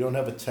self-treating, you don't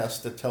have a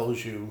test that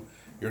tells you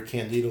your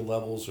Candida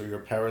levels or your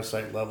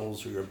parasite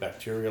levels or your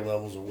bacteria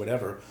levels or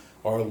whatever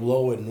are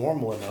low and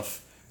normal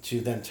enough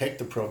to then take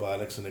the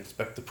probiotics and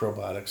expect the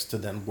probiotics to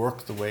then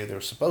work the way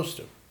they're supposed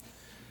to.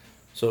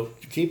 So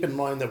keep in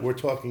mind that we're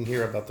talking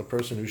here about the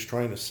person who's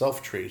trying to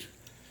self-treat.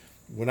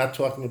 We're not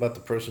talking about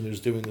the person who's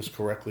doing this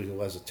correctly, who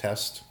has a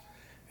test,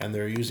 and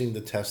they're using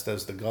the test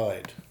as the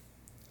guide.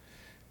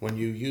 When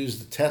you use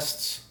the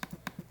tests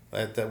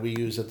that we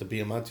use at the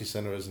Biamonte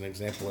Center as an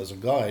example, as a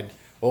guide,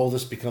 all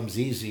this becomes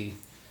easy,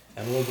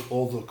 and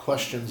all the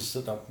questions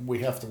that we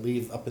have to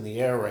leave up in the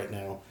air right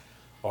now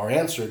are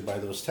answered by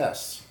those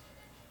tests.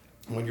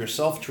 When you're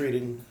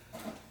self-treating,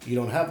 you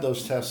don't have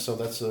those tests, so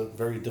that's a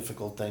very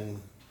difficult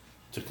thing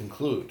to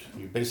conclude.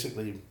 You're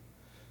basically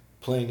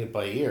playing it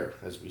by ear,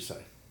 as we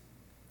say.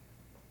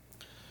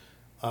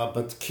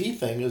 But the key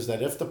thing is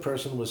that if the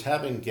person was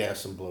having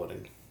gas and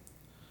bloating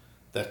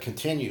that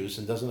continues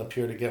and doesn't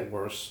appear to get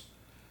worse,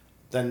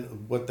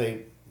 then what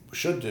they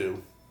should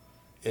do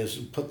is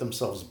put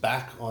themselves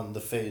back on the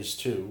phase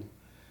 2,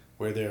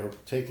 where they're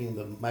taking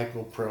the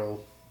MycoPro,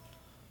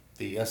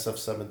 the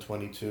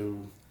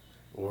SF722,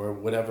 or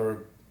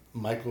whatever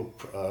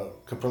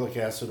caprylic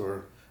acid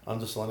or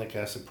undecylenic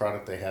acid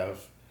product they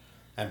have,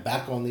 and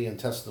back on the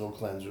intestinal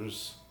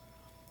cleansers.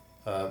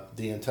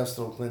 The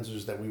intestinal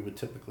cleansers that we would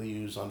typically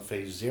use on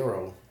phase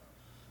 0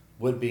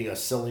 would be a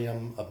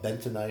psyllium, a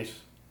bentonite,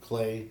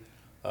 clay.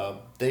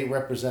 They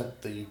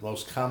represent the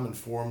most common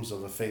forms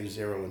of a phase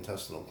 0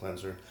 intestinal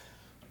cleanser.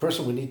 The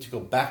person would need to go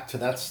back to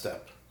that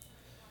step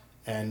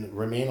and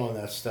remain on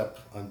that step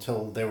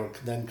until they were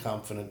then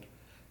confident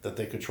that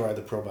they could try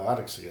the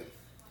probiotics again.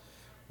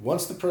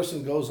 Once the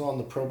person goes on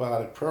the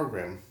probiotic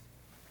program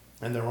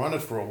and they're on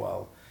it for a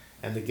while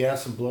and the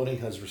gas and bloating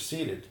has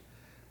receded,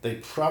 they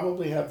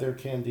probably have their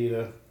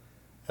Candida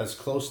as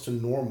close to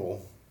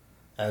normal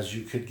as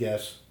you could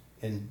get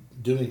in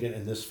doing it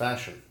in this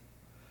fashion.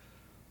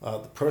 The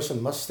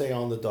person must stay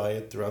on the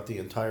diet throughout the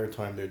entire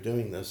time they're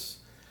doing this,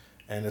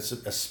 and it's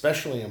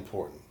especially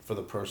important for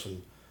the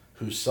person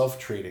who's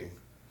self-treating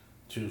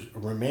to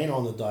remain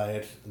on the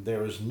diet.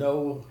 There is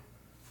no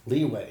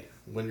leeway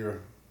when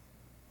you're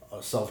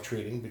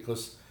self-treating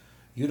because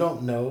you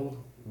don't know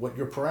what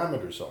your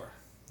parameters are.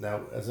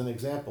 Now, as an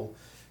example,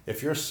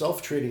 if you're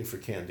self-treating for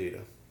Candida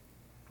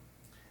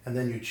and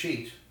then you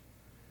cheat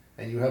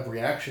and you have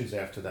reactions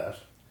after that,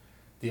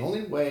 the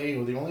only way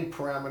or the only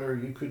parameter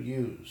you could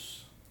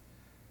use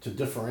to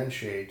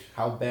differentiate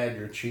how bad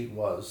your cheat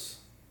was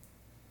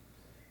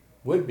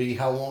would be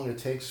how long it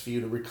takes for you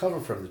to recover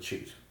from the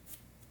cheat.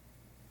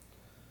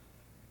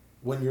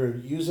 When you're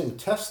using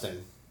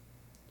testing,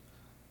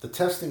 the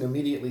testing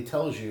immediately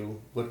tells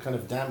you what kind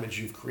of damage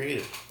you've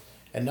created.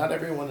 And not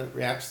everyone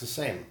reacts the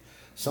same.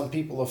 Some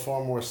people are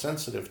far more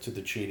sensitive to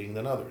the cheating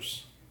than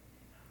others.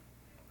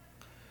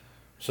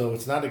 So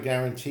it's not a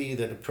guarantee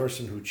that a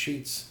person who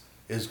cheats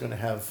is going to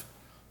have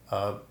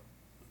a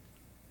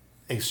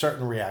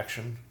certain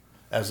reaction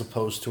as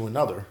opposed to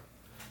another,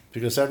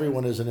 because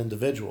everyone is an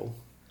individual.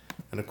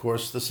 And of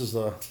course, this is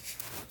the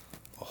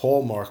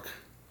hallmark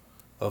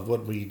of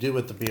what we do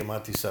at the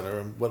Biamonte Center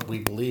and what we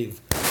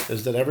believe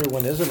is that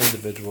everyone is an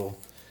individual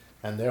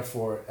and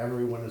therefore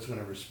everyone is going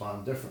to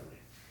respond differently.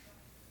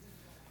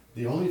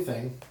 The only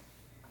thing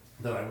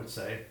that I would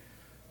say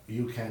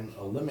you can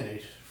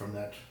eliminate from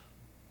that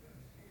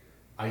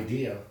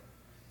idea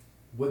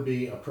would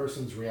be a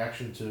person's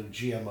reaction to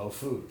GMO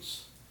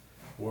foods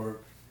or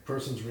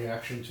person's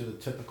reaction to the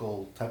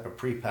typical type of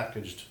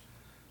prepackaged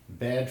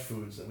bad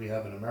foods that we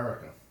have in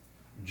America.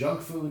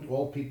 Junk food,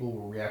 all people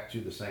will react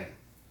to the same.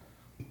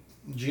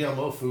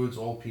 GMO foods,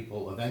 all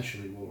people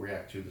eventually will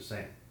react to the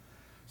same.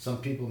 Some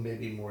people may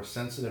be more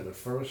sensitive at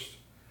first,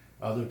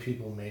 other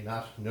people may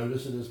not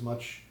notice it as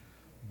much,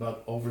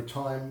 but over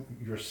time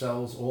your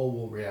cells all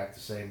will react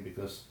the same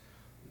because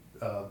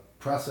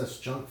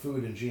processed junk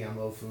food and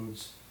GMO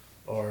foods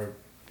are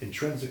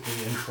intrinsically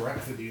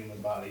incorrect for the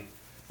human body.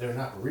 They're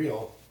not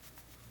real,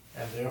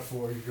 and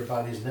therefore your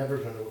body's never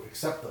going to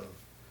accept them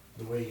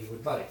the way you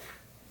would like.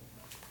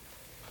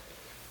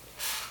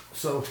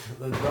 So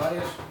the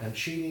diet and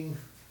cheating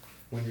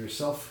when you're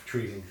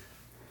self-treating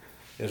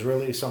is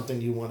really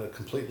something you want to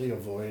completely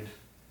avoid,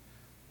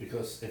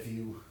 because if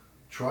you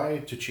try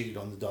to cheat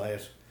on the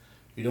diet,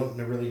 you don't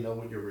really know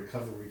what your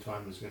recovery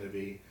time is going to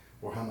be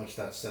or how much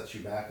that sets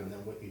you back, and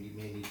then what you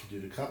may need to do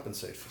to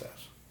compensate for that.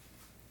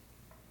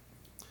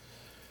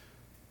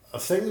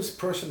 Things a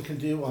person can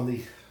do on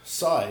the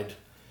side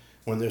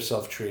when they're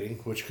self-treating,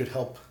 which could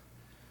help,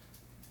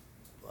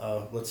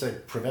 let's say,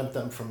 prevent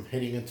them from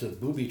hitting into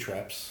booby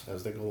traps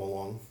as they go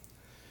along,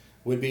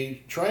 would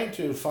be trying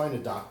to find a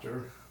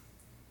doctor,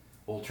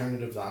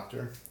 alternative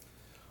doctor,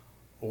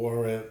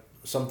 or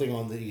something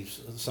on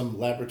some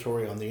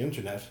laboratory on the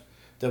internet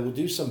that will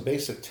do some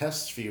basic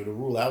tests for you to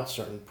rule out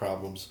certain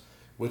problems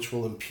which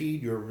will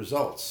impede your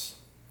results.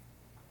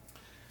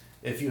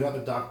 If you have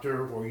a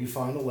doctor or you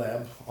find a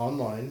lab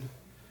online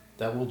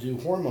that will do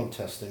hormone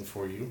testing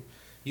for you,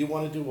 you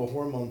want to do a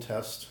hormone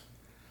test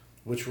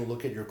which will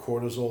look at your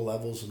cortisol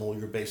levels and all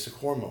your basic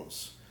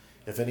hormones.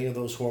 If any of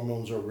those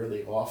hormones are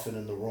really off and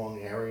in the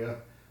wrong area,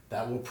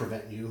 that will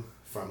prevent you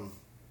from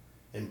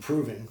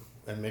improving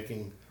and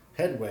making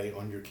headway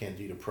on your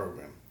Candida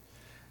program.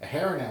 A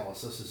hair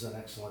analysis is an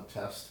excellent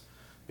test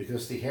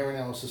because the hair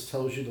analysis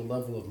tells you the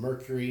level of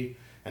mercury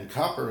and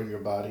copper in your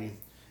body,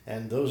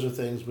 and those are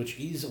things which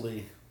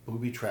easily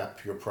booby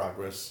trap your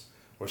progress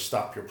or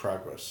stop your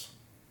progress.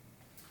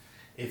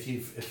 If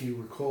you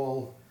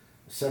recall,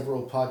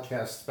 several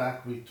podcasts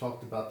back we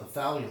talked about the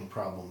thallium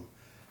problem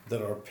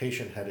that our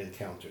patient had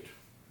encountered.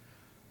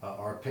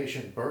 Our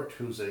patient Bert,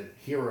 who's a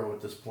hero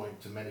at this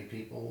point to many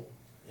people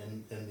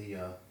in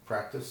the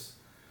practice,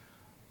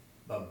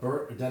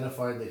 Bert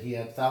identified that he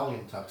had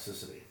thallium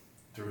toxicity.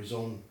 Through his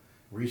own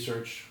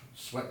research,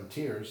 sweat and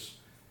tears,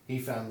 he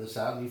found this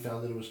out, and he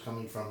found that it was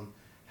coming from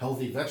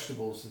healthy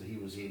vegetables that he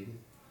was eating,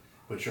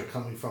 which are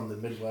coming from the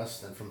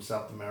Midwest and from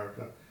South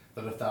America,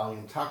 that are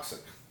thallium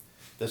toxic.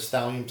 This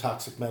thallium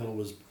toxic metal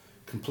was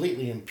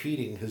completely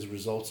impeding his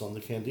results on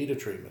the Candida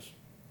treatment.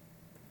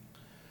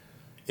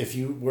 If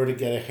you were to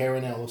get a hair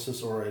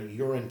analysis or a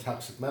urine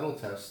toxic metal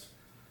test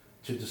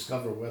to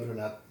discover whether or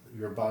not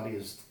your body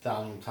is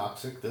thallium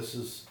toxic, this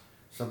is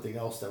something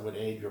else that would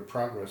aid your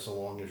progress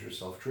along as you're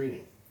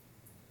self-treating.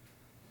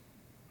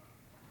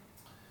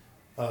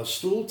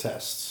 Stool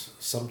tests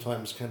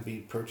sometimes can be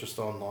purchased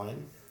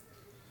online.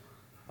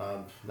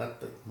 Not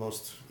the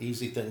most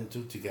easy thing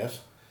to get,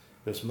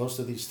 because most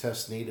of these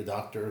tests need a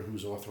doctor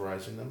who's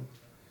authorizing them.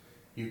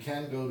 You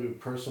can go to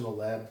personal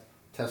lab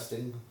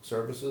testing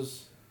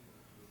services.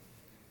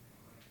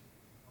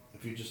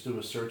 If you just do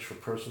a search for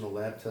personal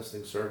lab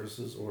testing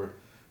services or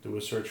do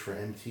a search for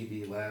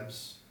MTB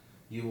labs,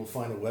 you will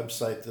find a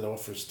website that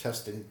offers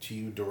testing to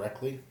you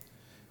directly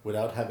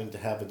without having to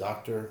have a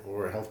doctor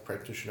or a health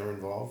practitioner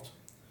involved.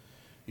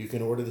 You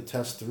can order the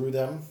test through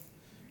them,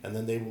 and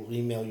then they will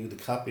email you the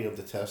copy of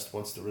the test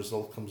once the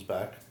result comes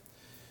back.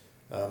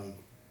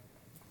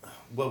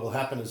 What will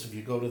happen is if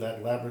you go to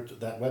that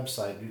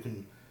website, you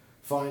can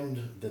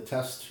find the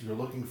test you're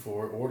looking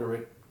for, order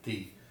it,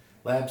 the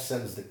lab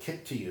sends the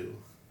kit to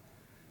you,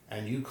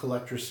 and you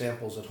collect your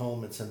samples at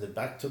home and send it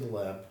back to the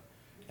lab,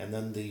 and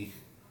then the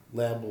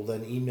lab will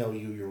then email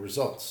you your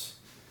results.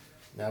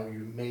 Now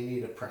you may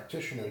need a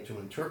practitioner to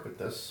interpret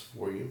this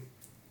for you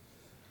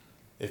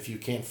if you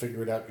can't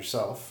figure it out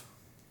yourself.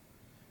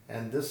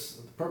 And the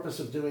purpose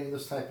of doing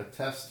this type of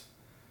test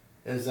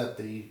is that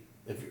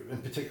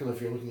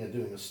if you're looking at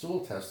doing a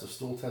stool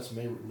test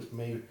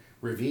may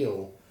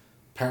reveal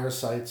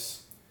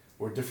parasites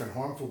or different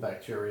harmful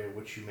bacteria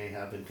which you may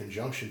have in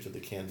conjunction to the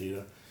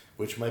Candida,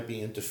 which might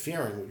be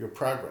interfering with your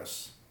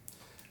progress.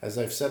 As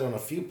I've said on a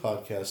few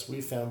podcasts, we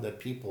found that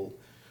people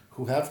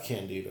who have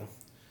Candida,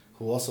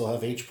 who also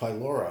have H.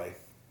 pylori,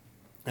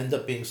 end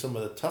up being some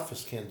of the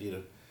toughest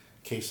Candida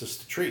cases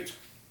to treat.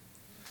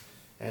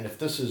 And if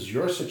this is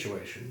your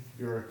situation,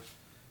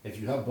 if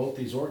you have both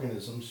these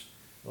organisms,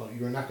 well,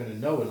 you're not going to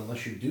know it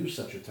unless you do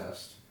such a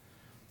test.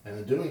 And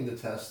in doing the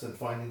test and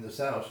finding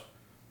this out,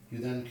 you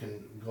then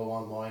can go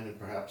online and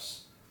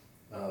perhaps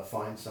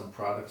find some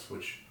products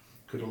which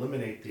could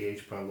eliminate the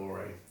H.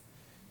 pylori,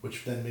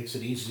 which then makes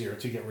it easier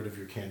to get rid of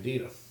your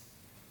Candida.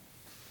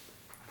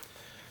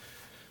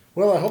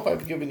 Well, I hope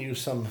I've given you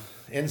some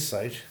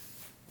insight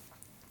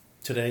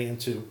today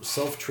into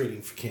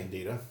self-treating for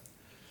Candida.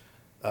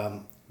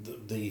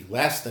 The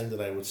last thing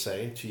that I would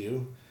say to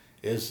you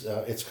is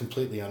it's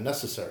completely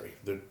unnecessary.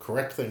 The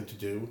correct thing to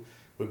do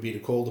would be to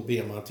call the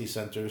Biamonte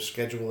Center,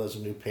 schedule as a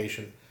new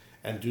patient,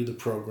 and do the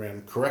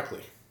program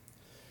correctly.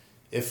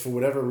 If for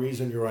whatever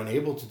reason you're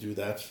unable to do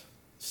that,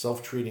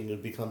 self-treating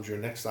becomes your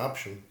next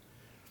option.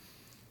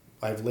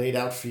 I've laid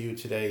out for you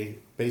today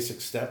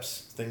basic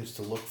steps, things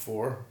to look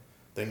for,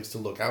 things to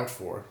look out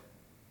for.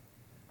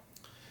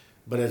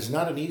 But it's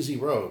not an easy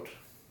road.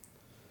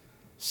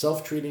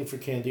 Self-treating for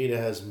Candida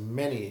has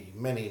many,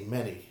 many,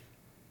 many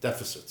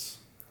deficits.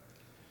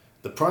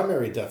 The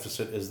primary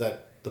deficit is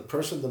that the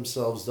person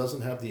themselves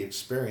doesn't have the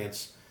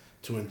experience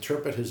to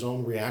interpret his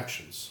own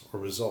reactions or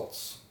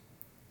results.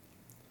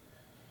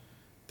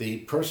 The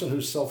person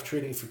who's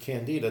self-treating for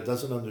Candida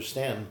doesn't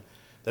understand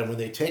that when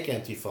they take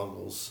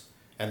antifungals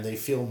and they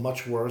feel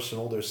much worse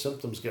and all their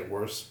symptoms get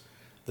worse,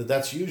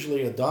 that's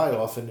usually a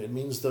die-off, and it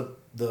means the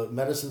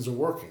medicines are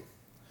working.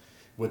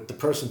 What the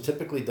person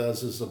typically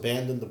does is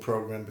abandon the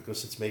program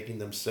because it's making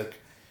them sick,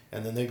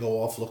 and then they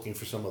go off looking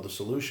for some other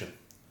solution.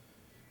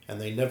 And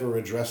they never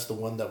address the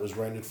one that was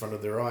right in front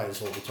of their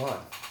eyes all the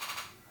time.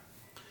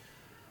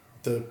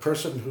 The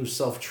person who's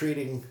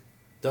self-treating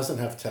doesn't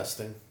have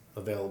testing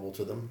available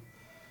to them,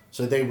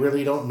 so they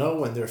really don't know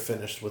when they're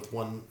finished with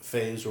one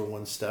phase or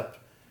one step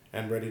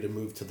and ready to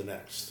move to the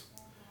next.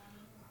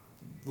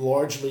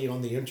 Largely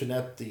on the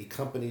internet, the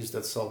companies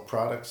that sell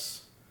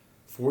products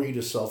for you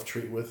to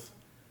self-treat with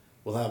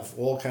will have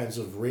all kinds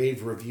of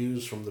rave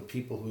reviews from the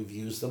people who've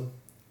used them.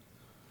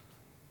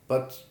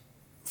 But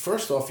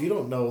first off, you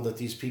don't know that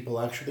these people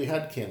actually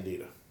had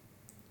Candida.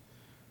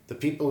 The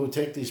people who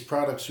take these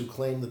products who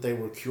claim that they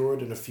were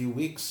cured in a few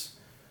weeks,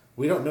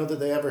 we don't know that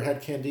they ever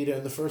had Candida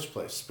in the first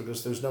place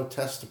because there's no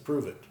test to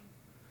prove it.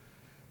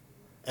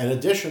 In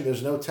addition,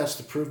 there's no test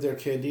to prove their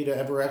Candida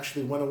ever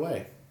actually went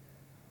away.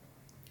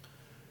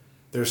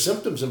 Their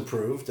symptoms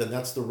improved, and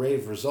that's the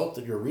rave result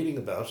that you're reading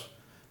about,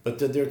 but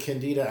did their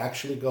Candida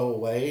actually go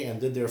away, and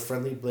did their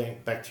friendly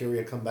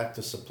bacteria come back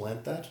to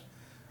supplant that?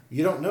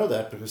 You don't know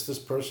that because this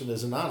person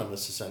is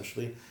anonymous,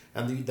 essentially,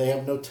 and they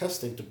have no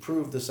testing to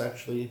prove this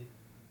actually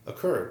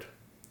occurred.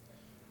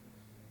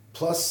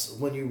 Plus,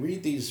 when you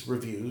read these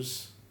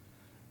reviews,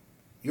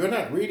 you're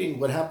not reading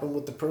what happened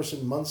with the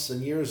person months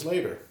and years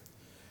later.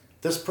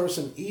 This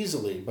person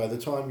easily, by the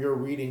time you're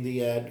reading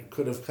the ad,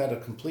 could have had a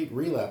complete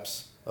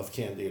relapse of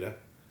Candida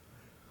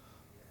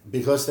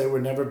because they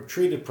were never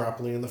treated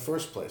properly in the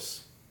first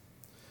place.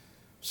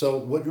 So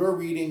what you're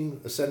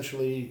reading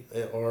essentially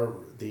are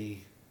the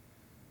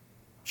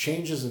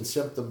changes in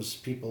symptoms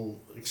people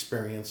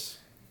experience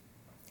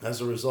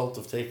as a result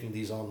of taking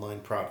these online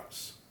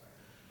products.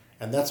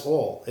 And that's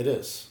all it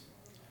is.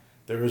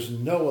 There is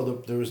no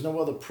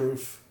other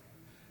proof.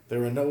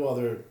 There are no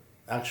other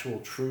actual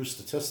true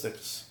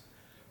statistics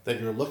that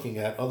you're looking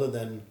at other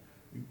than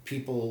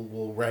people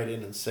will write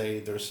in and say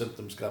their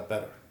symptoms got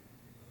better.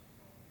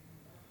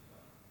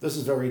 This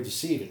is very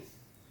deceiving.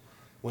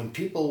 When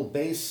people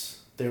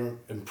base their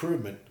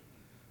improvement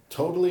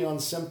totally on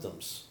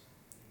symptoms,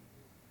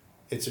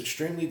 it's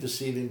extremely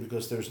deceiving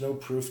because there's no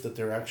proof that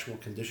their actual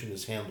condition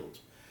is handled.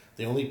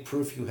 The only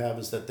proof you have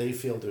is that they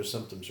feel their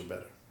symptoms are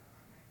better.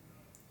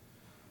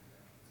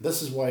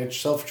 This is why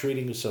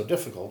self-treating is so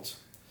difficult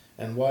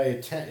and why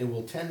it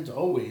will tend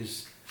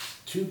always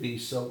to be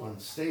so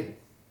unstable.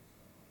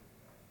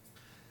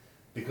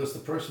 Because the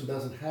person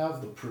doesn't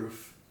have the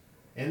proof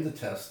in the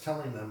test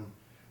telling them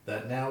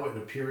that now it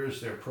appears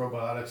their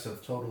probiotics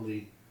have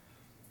totally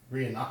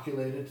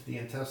re-inoculated the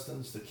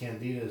intestines. The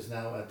Candida is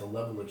now at the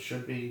level it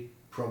should be.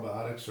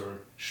 Probiotics are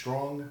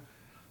strong.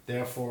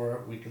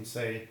 Therefore, we can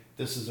say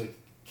this is a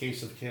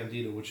case of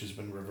Candida which has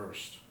been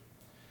reversed.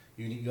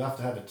 You have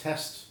to have a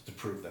test to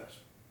prove that.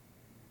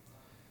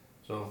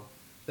 So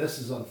this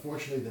is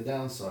unfortunately the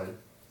downside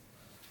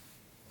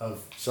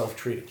of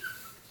self-treating.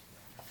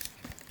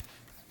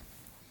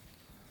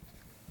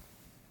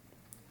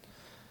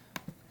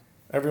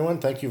 Everyone,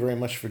 thank you very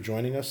much for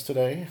joining us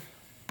today.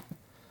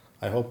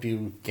 I hope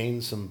you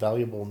gained some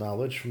valuable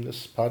knowledge from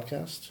this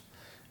podcast,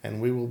 and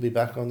we will be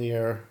back on the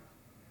air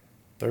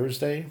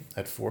Thursday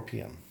at 4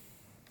 p.m.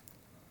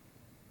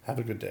 Have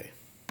a good day.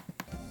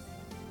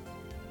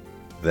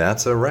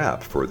 That's a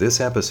wrap for this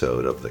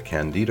episode of the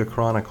Candida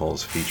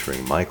Chronicles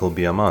featuring Michael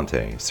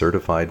Biamonte,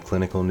 certified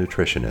clinical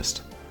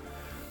nutritionist.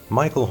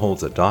 Michael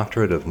holds a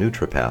doctorate of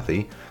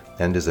naturopathy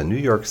and is a New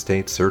York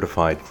State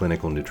certified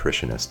clinical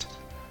nutritionist.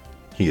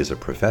 He is a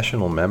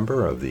professional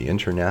member of the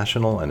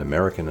International and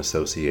American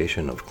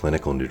Association of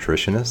Clinical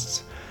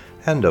Nutritionists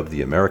and of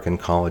the American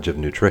College of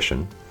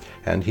Nutrition,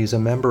 and he's a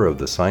member of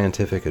the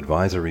Scientific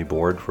Advisory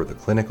Board for the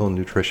Clinical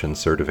Nutrition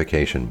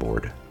Certification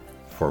Board.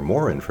 For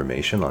more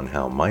information on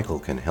how Michael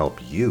can help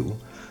you,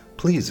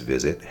 please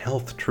visit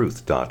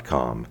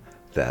healthtruth.com.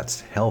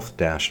 That's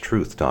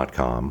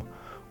health-truth.com,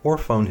 or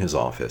phone his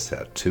office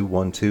at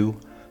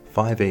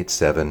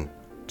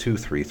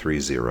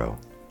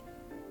 212-587-2330.